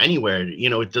be from anywhere.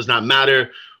 It does not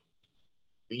matter.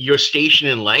 Your station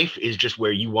in life is just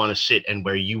where you want to sit and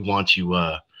where you want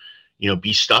to,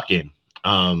 be stuck in.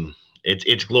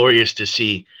 It's glorious to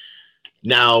see.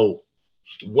 Now,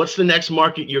 what's the next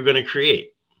market you're going to create?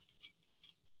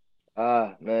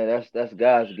 Man, that's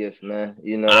God's gift, man.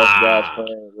 That's God's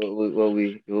plan. What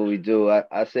we do.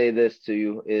 I say this to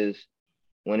you is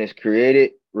when it's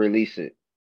created, release it.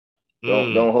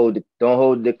 Don't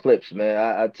hold the clips, man.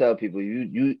 I tell people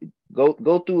you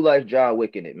go through life John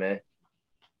Wick in it, man.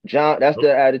 That's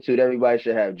the attitude everybody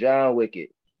should have. John Wick.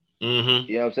 Mm-hmm.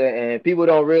 You know what I'm saying? And people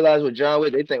don't realize what John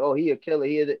Wick. They think, oh, he a killer.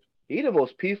 He the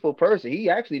most peaceful person. He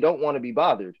actually don't want to be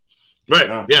bothered. Right.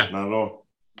 No, yeah. Not at all.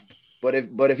 But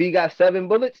if he got 7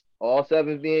 bullets, all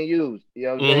 7's being used. You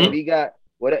know what I'm saying? If he got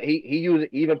he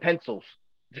used even pencils.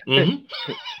 Mm-hmm.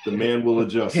 The man will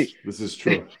adjust. This is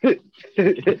true.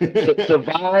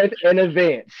 Survive and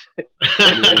advance.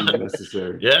 Anything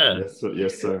necessary. Yeah.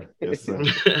 Yes, sir.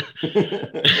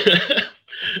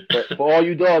 But for all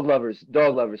you dog lovers,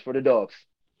 for the dogs.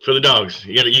 For the dogs,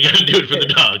 you gotta do it for the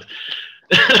dogs.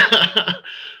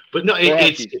 But no,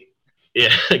 it's yeah.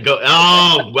 Go.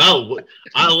 Oh well,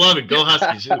 I love it. Go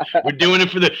Huskies. We're doing it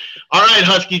for the. All right,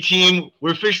 Husky team,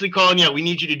 we're officially calling you out. We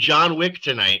need you to John Wick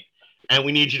tonight, and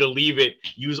we need you to leave it.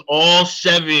 Use all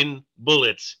 7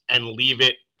 bullets and leave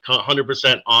it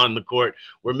 100% on the court.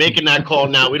 We're making that call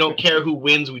now. We don't care who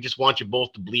wins. We just want you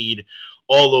both to bleed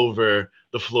all over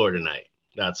the floor tonight.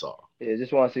 That's all. Yeah,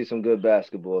 just want to see some good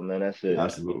basketball, man. That's it.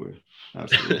 Absolutely.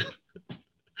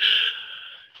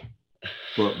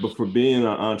 But for being an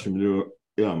entrepreneur,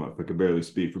 if I could barely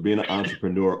speak, for being an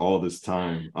entrepreneur all this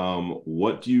time,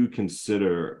 what do you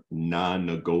consider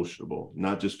non-negotiable?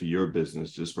 Not just for your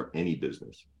business, just for any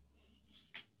business.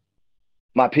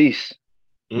 My peace.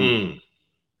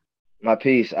 My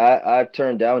peace. I've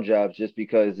turned down jobs just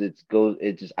because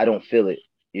I don't feel it.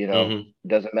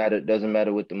 Doesn't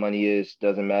matter what the money is,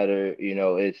 doesn't matter,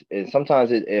 it's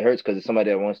sometimes it hurts because it's somebody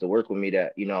that wants to work with me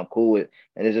that, I'm cool with,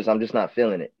 and I'm just not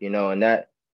feeling it, and that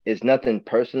it's nothing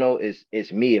personal.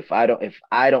 It's me. If I don't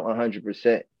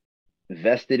 100%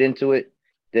 vested into it,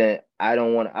 then I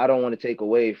don't want to take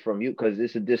away from you, because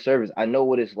it's a disservice. I know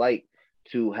what it's like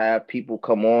to have people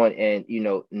come on and,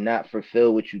 not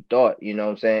fulfill what you thought, you know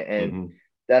what I'm saying? And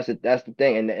that's the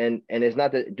thing. And it's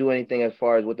not to do anything as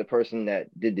far as with the person that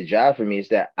did the job for me. It's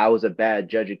that I was a bad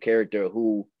judge of character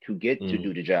who to get to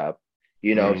do the job.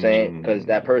 You know what I'm saying? Because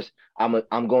that person,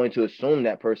 I'm going to assume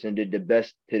that person did the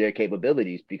best to their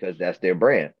capabilities because that's their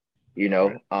brand.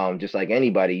 Just like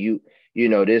anybody,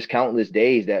 there's countless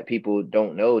days that people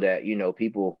don't know that,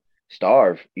 people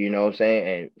starve, you know what I'm saying?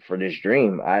 And for this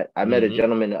dream, I met a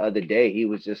gentleman the other day. He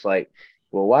was just like,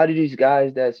 well, why do these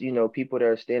guys that's, people that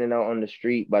are standing out on the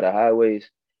street by the highways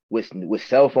with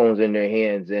cell phones in their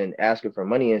hands and asking for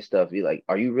money and stuff, be like,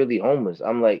 are you really homeless?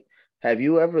 I'm like, have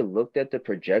you ever looked at the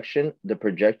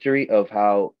trajectory of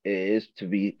how it is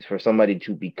for somebody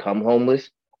to become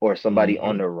homeless or somebody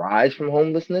on the rise from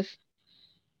homelessness?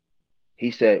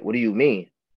 He said, what do you mean?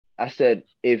 I said,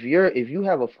 if you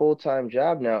have a full-time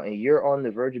job now and you're on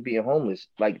the verge of being homeless,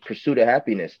 like Pursuit of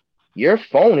Happiness, your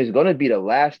phone is going to be the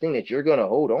last thing that you're going to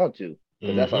hold on to,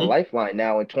 because that's a lifeline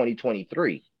now in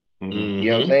 2023. You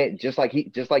know what I'm saying? Just like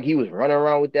he was running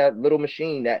around with that little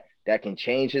machine that can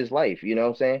change his life. You know what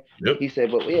I'm saying? Yep. He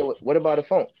said, but yeah, what about a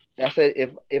phone? I said,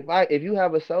 if you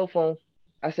have a cell phone,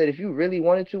 I said, if you really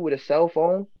wanted to with a cell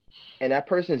phone and that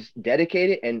person's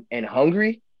dedicated and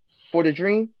hungry for the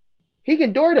dream, he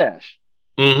can DoorDash.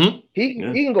 He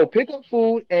can go pick up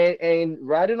food and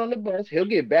ride it on the bus. He'll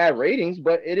get bad ratings,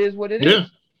 but it is what it is.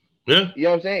 Yeah. You know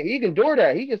what I'm saying? He can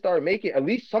DoorDash. He can start making at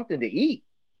least something to eat.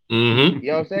 You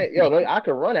know what I'm saying? I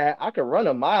could run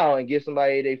a mile and give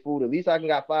somebody their food. At least I can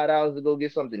got $5 to go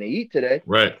get something to eat today.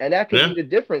 Right. And that could be the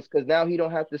difference, because now he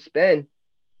don't have to spend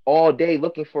all day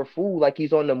looking for food like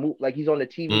he's on the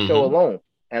TV show Alone.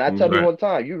 And I tell people all the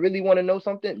time, you really want to know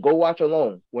something? Go watch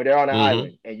Alone, where they're on an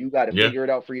island and you got to figure it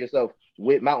out for yourself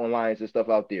with mountain lions and stuff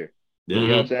out there. You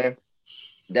know what I'm saying?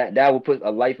 That will put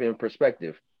a life in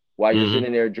perspective while you're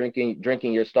sitting there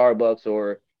drinking your Starbucks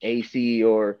or AC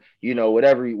or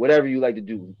whatever you like to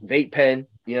do, vape pen.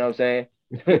 You know what I'm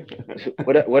saying?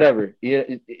 Whatever.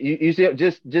 You see,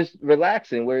 just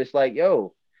relaxing, where it's like,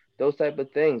 yo, those type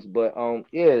of things. But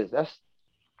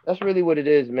that's really what it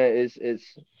is, man. It's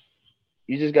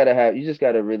you just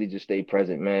gotta really just stay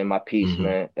present, man. My peace,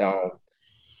 man.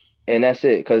 And that's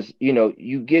it, because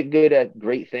you get good at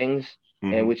great things,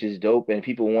 and which is dope, and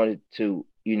people wanted to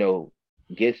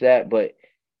get that, but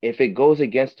if it goes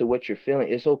against to what you're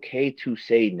feeling, it's okay to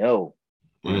say no.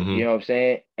 Mm-hmm. You know what I'm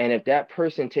saying? And if that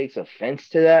person takes offense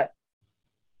to that,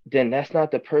 then that's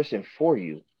not the person for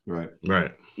you. Right.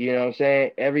 Right. You know what I'm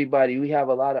saying? Everybody, we have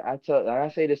a lot of, and I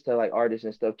say this to like artists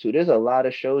and stuff too. There's a lot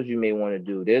of shows you may want to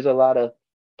do. There's a lot of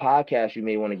podcasts you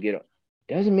may want to get on.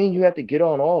 Doesn't mean you have to get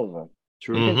on all of them.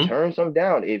 True. You can turn some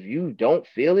down. If you don't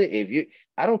feel it,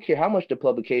 I don't care how much the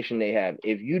publication they have.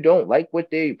 If you don't like what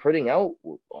they're putting out,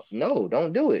 no,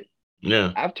 don't do it.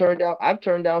 Yeah. I've turned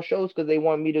down shows because they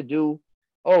want me to do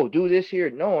this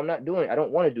here. No, I'm not doing it. I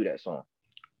don't want to do that song.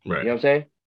 Right. You know what I'm saying?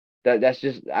 That's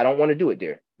just, I don't want to do it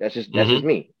there. That's just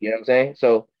me. You know what I'm saying?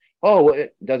 So, well,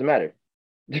 it doesn't matter.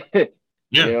 You know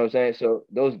what I'm saying? So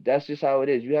that's just how it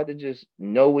is. You have to just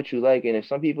know what you like. And if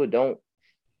some people don't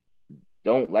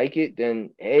like it,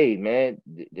 then hey man,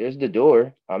 there's the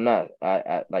door. I'm not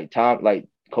I like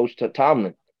Coach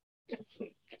Tomlin.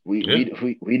 We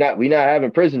not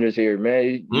having prisoners here,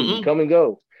 man. You come and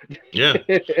go. Yeah.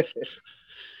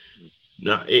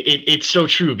 No, it's so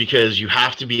true, because you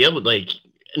have to be able, like,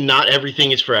 not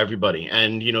everything is for everybody.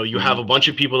 And, you know, you have a bunch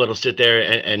of people that'll sit there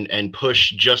and push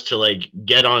just to, like,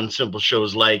 get on simple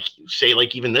shows, like, say,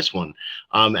 like, even this one.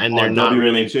 And they're not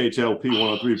really. WNHHLP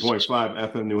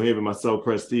 103.5 FM New Haven, myself,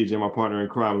 Prestige, and my partner in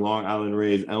crime, Long Island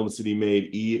Raised, Elm City made,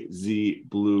 EZ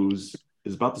BlueZ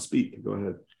is about to speak. Go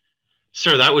ahead.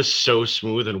 Sir, that was so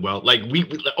smooth and well, like we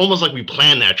almost like we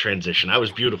planned that transition. That was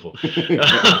beautiful.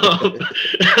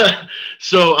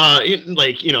 So,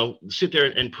 like, you know, sit there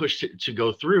and push to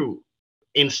go through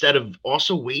instead of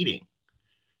also waiting.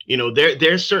 You know,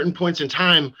 there's certain points in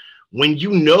time when,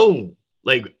 you know,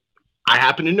 like I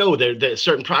happen to know there's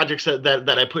certain projects that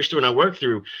I push through and I work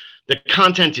through, the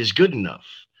content is good enough,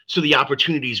 so the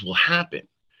opportunities will happen.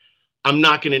 I'm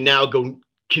not going to now go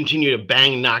continue to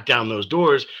bang and knock down those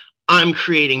doors. I'm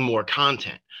creating more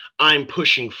content. I'm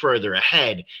pushing further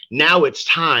ahead. Now it's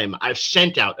time. I've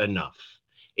sent out enough.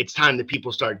 It's time that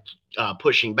people start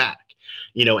pushing back,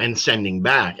 you know, and sending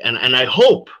back. And I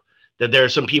hope that there are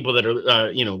some people that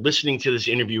are, you know, listening to this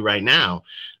interview right now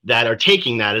that are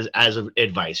taking that as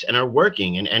advice and are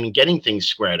working and getting things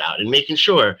squared out and making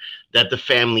sure that the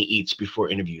family eats before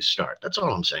interviews start. That's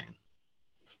all I'm saying.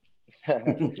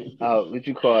 What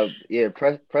you call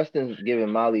Preston's giving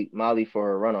Molly for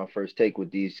her run on first take with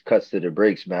these cuts to the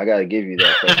breaks, man. I gotta give you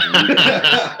that,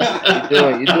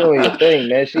 Preston. You're doing your thing,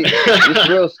 man. It's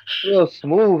real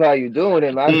smooth how you doing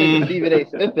it, man. I think Stephen A.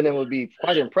 Smith and them would be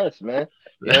quite impressed, man.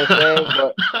 You know what I'm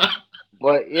saying?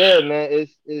 But yeah, man,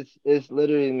 it's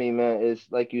literally me, man. It's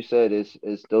like you said, it's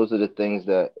those are the things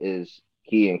that is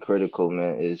key and critical,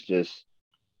 man. It's just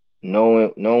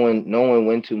knowing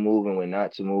when to move and when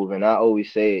not to move. And I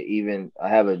always say it, even I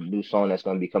have a new song that's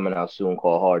gonna be coming out soon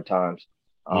called Hard Times.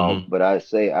 But I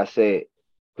say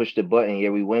push the button, yeah,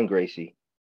 we win, Gracie.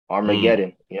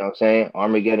 Armageddon, you know what I'm saying?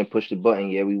 Armageddon, push the button,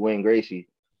 yeah, we win, Gracie.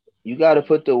 You gotta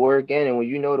put the work in, and when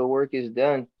you know the work is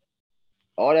done,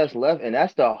 all that's left, and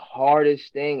that's the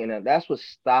hardest thing, and that's what's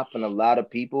stopping a lot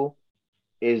of people,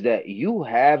 is that you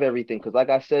have everything. Because like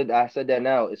I said that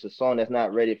now, it's a song that's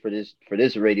not ready for this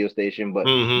radio station, but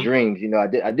Dreams, you know,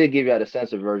 I did give you out a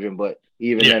censored version, but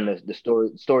even then the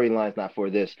storyline's not for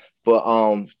this. But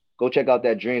go check out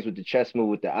that Dreams with the chest move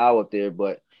with the owl up there.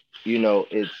 But you know,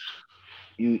 it's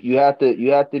you have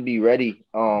to be ready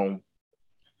to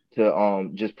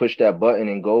just push that button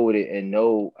and go with it and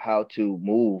know how to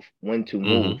move, when to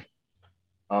move.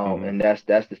 And that's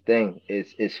the thing.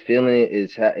 It's feeling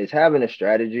it, it's having a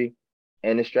strategy,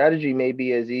 and the strategy may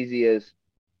be as easy as,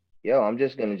 yo, I'm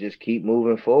just gonna just keep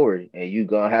moving forward, and you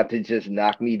gonna have to just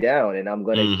knock me down, and I'm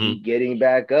gonna keep getting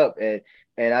back up. And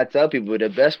I tell people the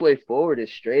best way forward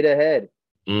is straight ahead.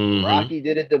 Rocky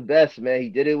did it the best, man. He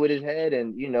did it with his head,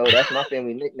 and you know that's my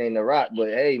family nickname, The Rock. But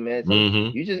hey, man, so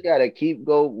you just gotta keep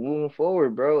moving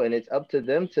forward, bro, and it's up to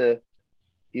them to,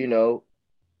 you know,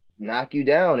 knock you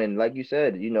down. And like you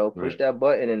said, you know, push that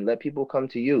button and let people come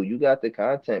to you. You got the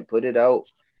content, put it out,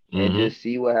 and just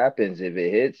see what happens. If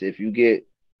it hits, if you get,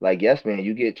 like, yes, man,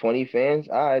 you get 20 fans,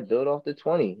 all right, build off the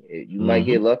 20. You might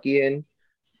get lucky and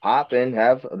pop and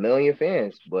have 1 million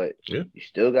fans, but you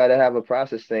still got to have a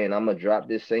process saying, I'm gonna drop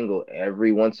this single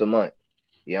every once a month.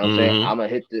 You know what I'm saying? I'm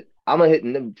gonna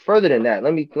hit further than that.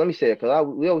 Let me say it, because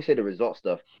we always say the result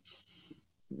stuff.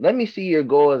 Let me see your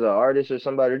goal as an artist or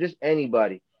somebody, or just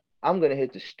anybody. I'm going to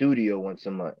hit the studio once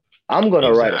a month. I'm going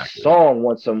to write a song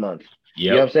once a month. You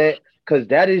know what I'm saying? Because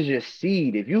that is your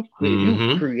seed. If you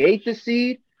create the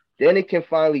seed, then it can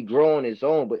finally grow on its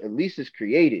own, but at least it's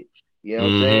created. You know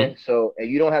what I'm saying? So, and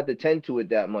you don't have to tend to it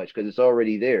that much because it's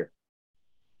already there.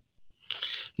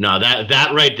 No,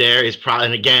 that right there is probably,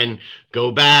 and again,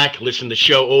 go back, listen to the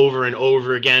show over and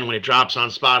over again when it drops on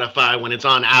Spotify, when it's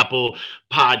on Apple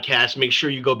Podcasts. Make sure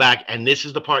you go back, and this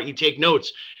is the part you take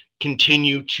notes.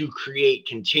 Continue to create,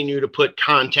 continue to put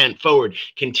content forward,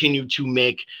 continue to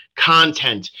make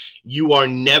content. You are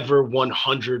never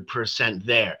 100%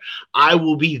 there. I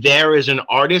will be there as an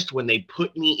artist when they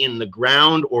put me in the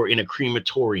ground or in a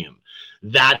crematorium.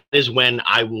 That is when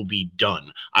I will be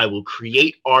done. I will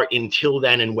create art until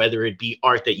then, and whether it be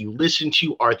art that you listen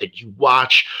to, art that you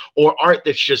watch, or art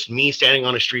that's just me standing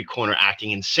on a street corner acting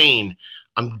insane,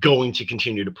 I'm going to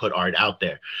continue to put art out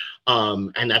there.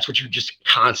 And that's what you just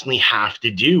constantly have to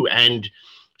do. And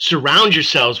surround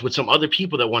yourselves with some other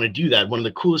people that want to do that. One of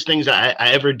the coolest things I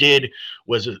ever did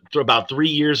was about 3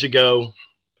 years ago.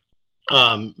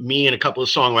 Me and a couple of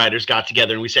songwriters got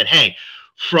together and we said, hey,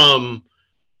 from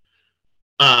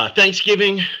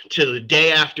Thanksgiving to the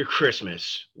day after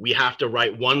Christmas, we have to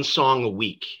write one song a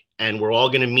week. And we're all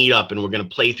going to meet up and we're going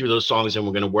to play through those songs and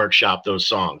we're going to workshop those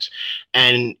songs.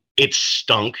 And it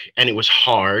stunk and it was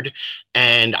hard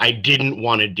and I didn't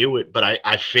want to do it, but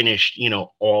I finished,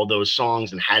 all those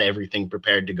songs and had everything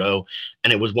prepared to go.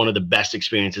 And it was one of the best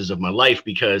experiences of my life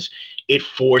because it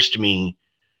forced me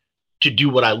to do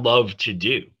what I love to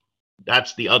do.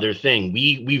 That's the other thing.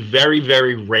 We very,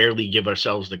 very rarely give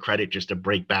ourselves the credit just to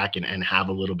break back and have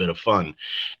a little bit of fun.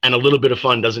 And a little bit of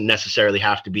fun doesn't necessarily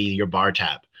have to be your bar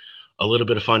tab. A little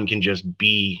bit of fun can just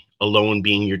be alone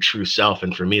being your true self.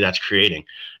 And for me, that's creating.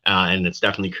 And it's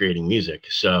definitely creating music.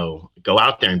 So go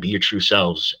out there and be your true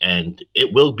selves and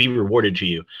it will be rewarded to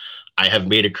you. I have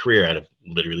made a career out of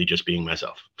literally just being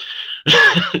myself.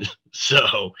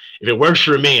 So if it works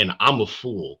for me and I'm a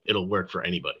fool, it'll work for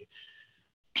anybody.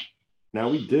 Now,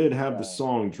 we did have the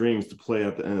song Dreams to play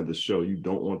at the end of the show. You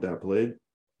don't want that played?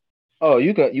 Oh,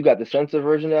 you got the censored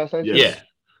version that I sent you? Yeah.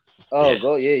 Oh,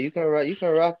 go, yeah, you can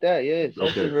rock that, yeah.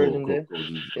 Censored version there.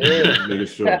 Yeah. Making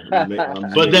sure.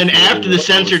 But then after the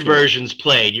censored version's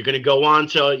played, you're gonna go on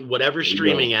to whatever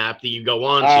streaming app that you go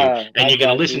on to, and you're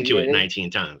gonna listen to it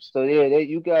 19 times. So yeah,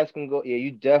 you guys can go. Yeah,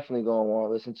 you definitely gonna want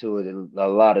to listen to it a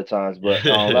lot of times. But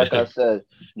like I said,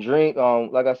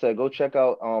 go check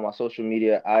out my social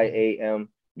media. I am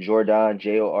Jordan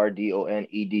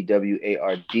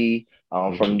JORDONEDWARD.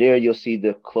 From there, you'll see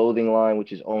the clothing line,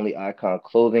 which is Only Icon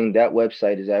Clothing. That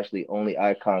website is actually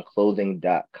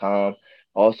onlyiconclothing.com.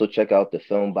 Also, check out the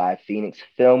Film by Phoenix,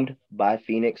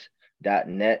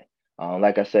 filmedbyphoenix.net.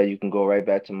 Like I said, you can go right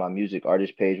back to my music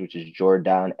artist page, which is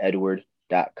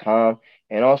jordanedward.com.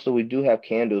 And also, we do have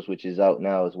candles, which is out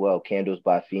now as well,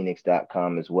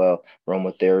 candlesbyphoenix.com as well,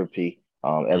 aromatherapy,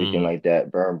 everything like that.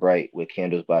 Burn Bright with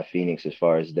Candles by Phoenix as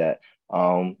far as that.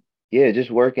 Yeah,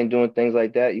 just working, doing things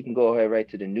like that. You can go ahead right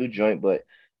to the new joint. But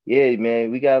yeah,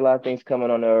 man, we got a lot of things coming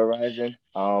on the horizon.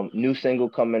 New single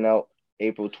coming out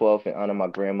April 12th in honor of my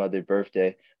grandmother's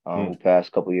birthday, who passed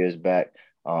a couple years back.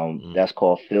 That's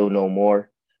called Feel No More.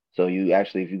 So you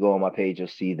actually, if you go on my page, you'll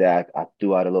see that I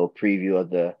threw out a little preview of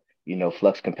the,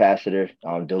 flux capacitor,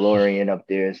 DeLorean up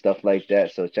there and stuff like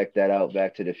that. So check that out,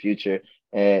 Back to the Future.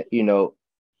 And,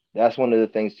 that's one of the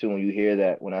things too, when you hear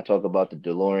that, when I talk about the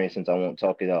DeLorean, since I won't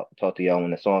talk to y'all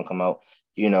when the song come out,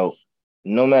 no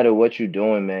matter what you're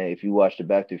doing, man, if you watch the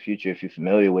Back to the Future, if you're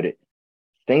familiar with it,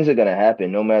 things are going to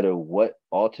happen no matter what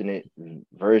alternate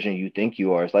version you think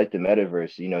you are. It's like the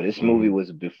metaverse. This movie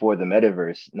was before the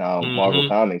metaverse, now Marvel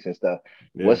Comics and stuff.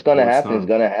 Yeah, what's going to happen is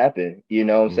going to happen. You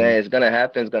know what I'm saying? It's going to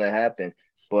happen.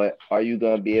 But are you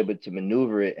going to be able to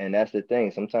maneuver it? And that's the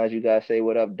thing. Sometimes you got to say,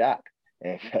 what up, Doc?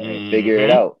 And figure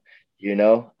it out.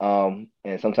 And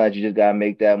sometimes you just gotta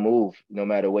make that move no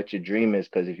matter what your dream is,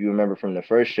 because if you remember from the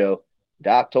first show,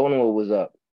 Doc told him what was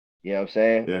up, you know what I'm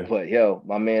saying? Yeah. But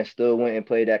my man still went and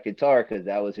played that guitar because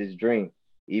that was his dream,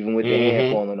 even with the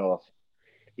hand falling off,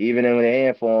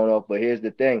 but here's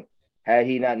the thing, had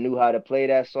he not knew how to play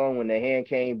that song when the hand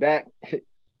came back,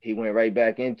 he went right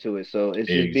back into it. So it's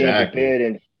just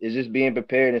being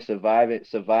prepared, and survive in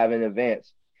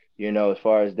advance, as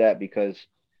far as that, because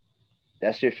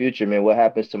that's your future, man. What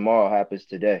happens tomorrow happens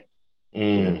today.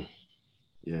 Yeah,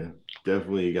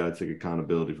 definitely. You got to take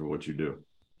accountability for what you do.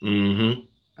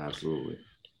 Absolutely.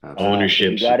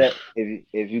 Ownership. If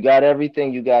you got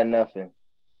everything, you got nothing.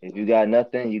 If you got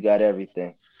nothing, you got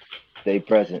everything. Stay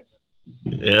present.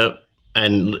 Yep.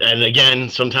 And again,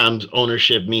 sometimes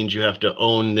ownership means you have to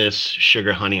own this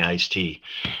sugar honey iced tea.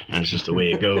 That's just the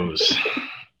way it goes.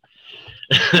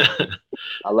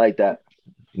 I like that.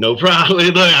 No problem.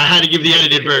 Look, I had to give the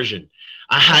edited version.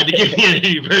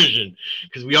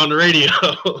 Because we on the radio.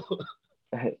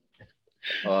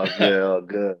 Oh,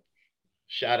 good.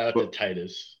 Shout out to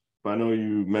Titus. But I know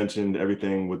you mentioned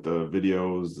everything with the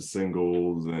videos, the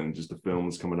singles, and just the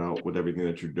films coming out with everything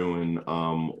that you're doing.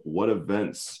 What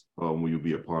events will you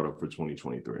be a part of for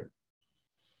 2023?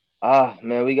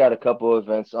 Man, we got a couple of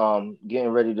events. Getting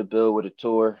ready to build with a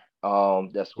tour.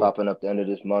 That's Cool. popping up the end of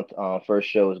this month. First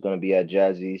show is going to be at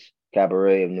Jazzy's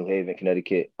Cabaret of New Haven,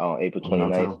 Connecticut, on April I'm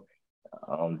 29th.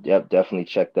 downtown. Yep, definitely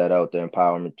check that out. The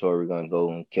empowerment tour. We're gonna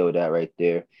go and kill that right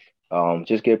there.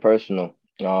 Just get personal.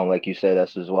 Like you said,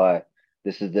 this is why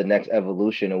this is the next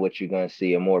evolution of what you're gonna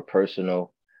see, a more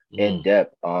personal, in Mm.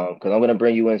 depth. Because I'm gonna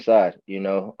bring you inside,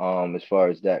 as far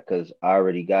as that, because I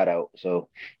already got out. So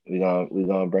we're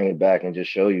gonna bring it back and just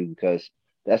show you, because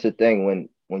that's the thing.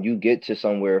 When you get to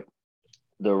somewhere,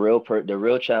 the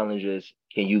real challenge is,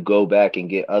 can you go back and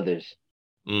get others,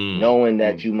 Mm. knowing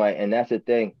that Mm. you might, and that's the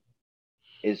thing.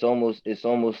 It's almost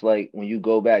like when you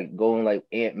go back, going like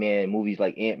Ant-Man, movies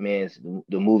like Ant-Man's,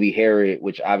 the movie Harriet,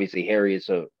 which obviously Harriet's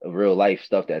a real life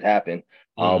stuff that happened.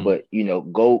 Mm. But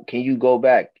can you go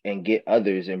back and get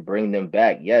others and bring them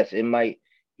back? Yes, you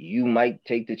might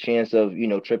take the chance of,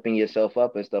 tripping yourself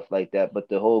up and stuff like that. But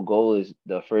the whole goal is,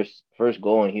 the first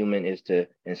goal in human is to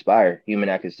inspire. Human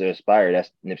act is to inspire. That's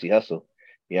Nipsey Hussle.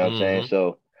 You know what I'm saying? Mm.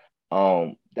 So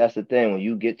that's the thing. When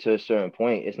you get to a certain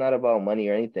point, it's not about money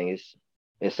or anything. It's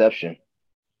exception.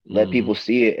 Let people Mm.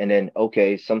 see it, and then,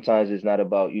 okay, sometimes it's not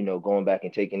about, going back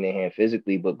and taking their hand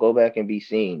physically, but go back and be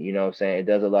seen. You know what I'm saying? It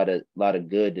does a lot of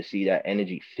good to see that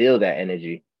energy, feel that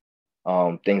energy,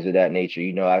 things of that nature.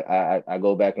 I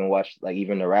go back and watch, like,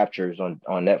 even the Raptures on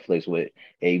Netflix with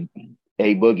a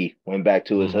Boogie went back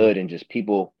to his Mm. hood, and just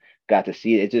people got to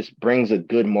see it. It just brings a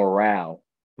good morale,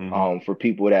 Mm-hmm. for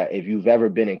people that, if you've ever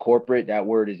been in corporate, that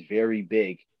word is very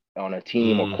big on a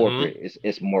team or Mm. corporate.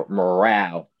 It's more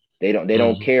morale. They don't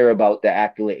Mm. care about the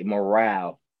accolade,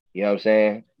 morale. You know what I'm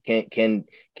saying? Can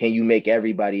you make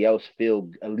everybody else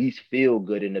at least feel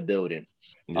good in the building,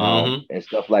 Yeah. Mm. and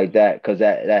stuff like that, because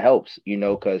that helps,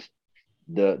 because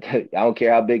I don't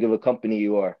care how big of a company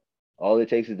you are. All it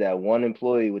takes is that one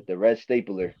employee with the red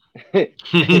stapler. Have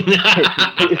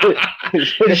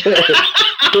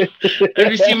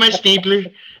you seen my stapler?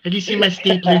 Have you seen my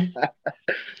stapler?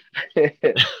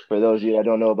 For those of you that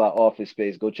don't know about Office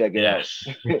Space, go check it out. Yes.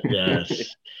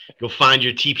 Yes. Go find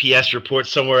your TPS report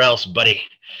somewhere else, buddy.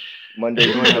 Monday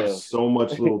We only have details. so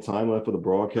much little time left for the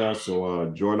broadcast. So,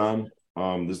 Jordan,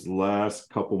 this last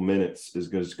couple minutes is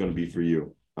just going to be for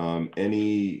you.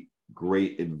 Any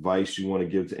great advice you want to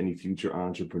give to any future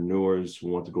entrepreneurs who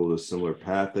want to go to a similar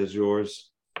path as yours?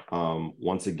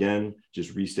 Once again,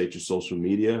 just restate your social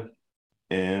media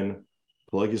and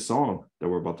plug your song that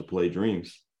we're about to play,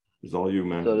 Dreams. It's all you,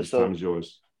 man. So the This time so is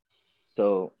yours.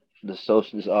 so the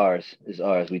social is ours. Is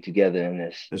ours. We together in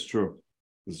this. It's true.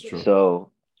 It's true.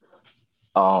 So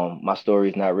my story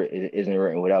is not written, isn't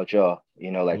written without y'all.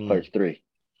 Like Mm. Clerks 3.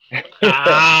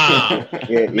 Ah, Yeah,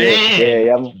 yeah, yeah, man.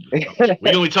 yeah.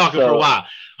 We're gonna be talking for a So, while.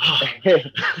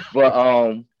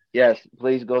 but yes,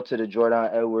 please go to the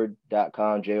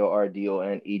jordanedward.com,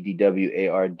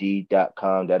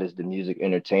 JORDONEDWARD.com. That is the music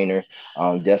entertainer.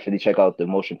 Definitely check out the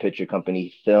motion picture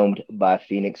company, Filmed by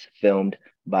Phoenix,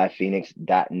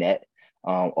 filmedbyphoenix.net.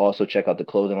 Also check out the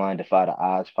clothing line, Defy the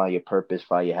Odds, find your purpose,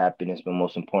 find your happiness, but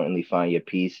most importantly, find your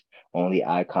peace.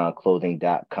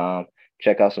 OnlyIconClothing.com.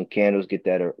 Check out some candles, get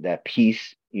that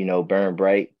peace, burn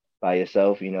bright by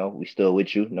yourself. We still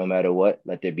with you no matter what.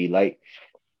 Let there be light.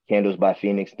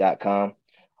 Candlesbyphoenix.com.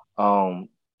 Um,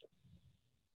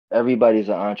 Everybody's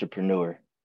an entrepreneur.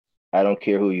 I don't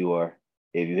care who you are.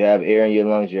 If you have air in your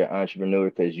lungs, you're an entrepreneur,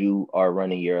 because you are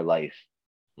running your life.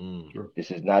 Mm.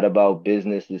 This is not about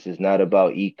business. This is not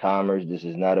about e-commerce. This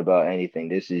is not about anything.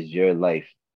 This is your life.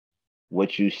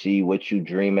 What you see, what you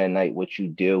dream at night, what you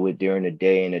deal with during the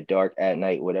day, in the dark at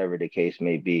night, whatever the case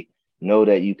may be. Know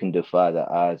that you can defy the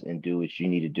odds and do what you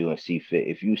need to do and see fit.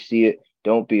 If you see it,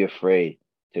 don't be afraid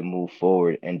to move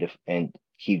forward and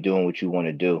keep doing what you want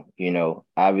to do.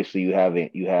 Obviously you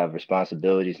have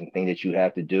responsibilities and things that you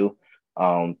have to do,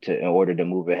 in order to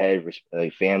move ahead,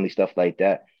 family stuff like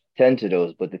that. Tend to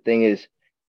those. But the thing is,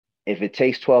 if it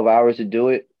takes 12 hours to do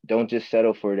it, don't just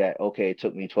settle for that. Okay, it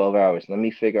took me 12 hours. Let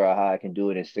me figure out how I can do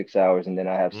it in 6 hours, and then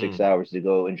I have six Mm. hours to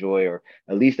go enjoy, or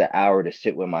at least an hour to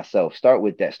sit with myself. Start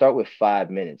with that. Start with 5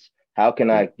 minutes. How can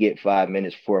Yeah. I get 5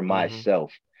 minutes for Mm-hmm.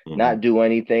 myself? Mm-hmm. Not do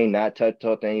anything, not talk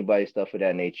to anybody, stuff of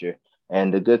that nature.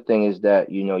 And the good thing is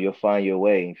that, you'll find your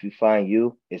way. If you find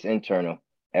you, it's internal.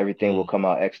 Everything will Mm. come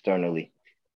out externally.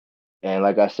 And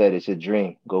like I said, it's a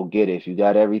dream. Go get it. If you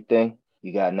got everything,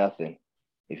 you got nothing.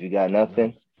 If you got Mm.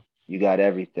 nothing, you got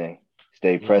everything.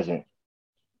 Stay Mm. present.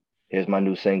 Here's my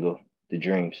new single, The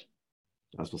Dreams.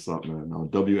 That's what's up, man. On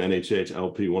WNHH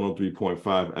LP 103.5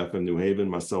 FM New Haven,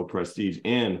 myself, Prestige,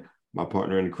 and my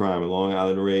partner in crime, Long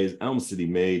Island Rays, Elm City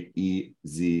made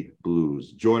EZ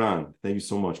Blues. Jordan, thank you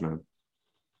so much, man.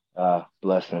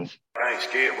 Blessings. I ain't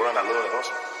scared, bro, and I love the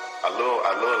hustle. I love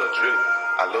the drill.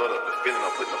 I love the feeling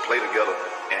of putting the play together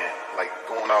and like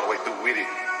going all the way through with it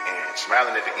and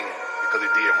smiling at the end because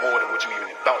it did more than what you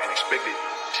even thought and expected.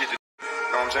 Shit, you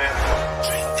know what I'm saying?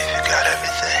 If you got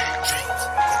everything,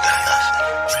 you got nothing.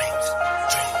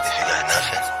 If you got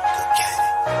nothing,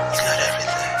 you got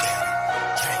everything.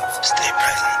 Stay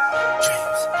present.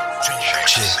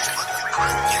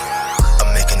 I'm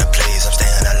making the plays, I'm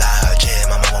staying alive. Yeah,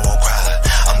 my mama won't cry.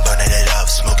 I'm burning it up,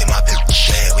 smoking my bitch.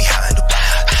 Yeah, we high in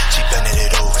Dubai. She bending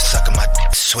it over, sucking my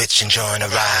switch, enjoying the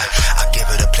ride. I give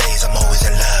her the plays, I'm always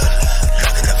in love.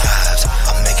 Loving the vibes.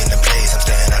 I'm making the plays, I'm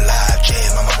staying alive.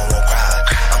 Yeah, my mama won't cry.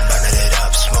 I'm burning it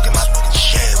up, smoking my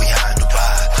yeah, we high in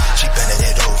Dubai. She bending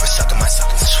it over, sucking my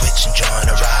switch, enjoying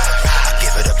the ride. I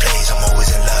give her the plays, I'm always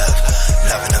in love.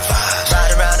 Loving the vibes.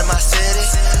 Ride around in my city,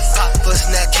 pop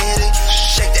bustin' that kitty.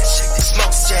 Shake that shit,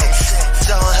 smoke jack.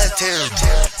 It's on her too.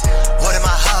 What am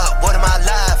I hot? What am I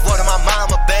live? What am I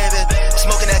mama, baby?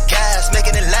 Smoking that gas,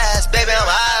 making it last, baby. I'm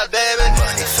high, baby.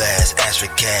 Money fast, ask for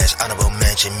cash, honorable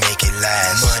mention, make it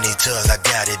last. Money talk, I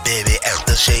got it, baby.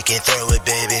 After shaking, throw it,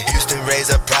 baby. Houston raise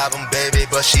a problem, baby,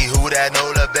 but she who that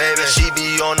know that, baby. She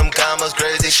be on them commas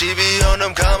crazy. She be on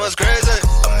them commas crazy.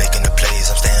 I'm making the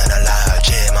plays, I'm staying alive.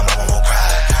 Yeah, my mama won't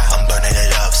cry. I'm burning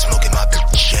it up, smoking my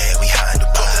bitch. Yeah, we high in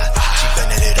Dubai. She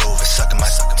bending it over, sucking my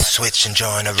switch,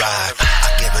 enjoying the ride. I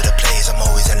give her the plays, I'm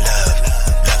always in love.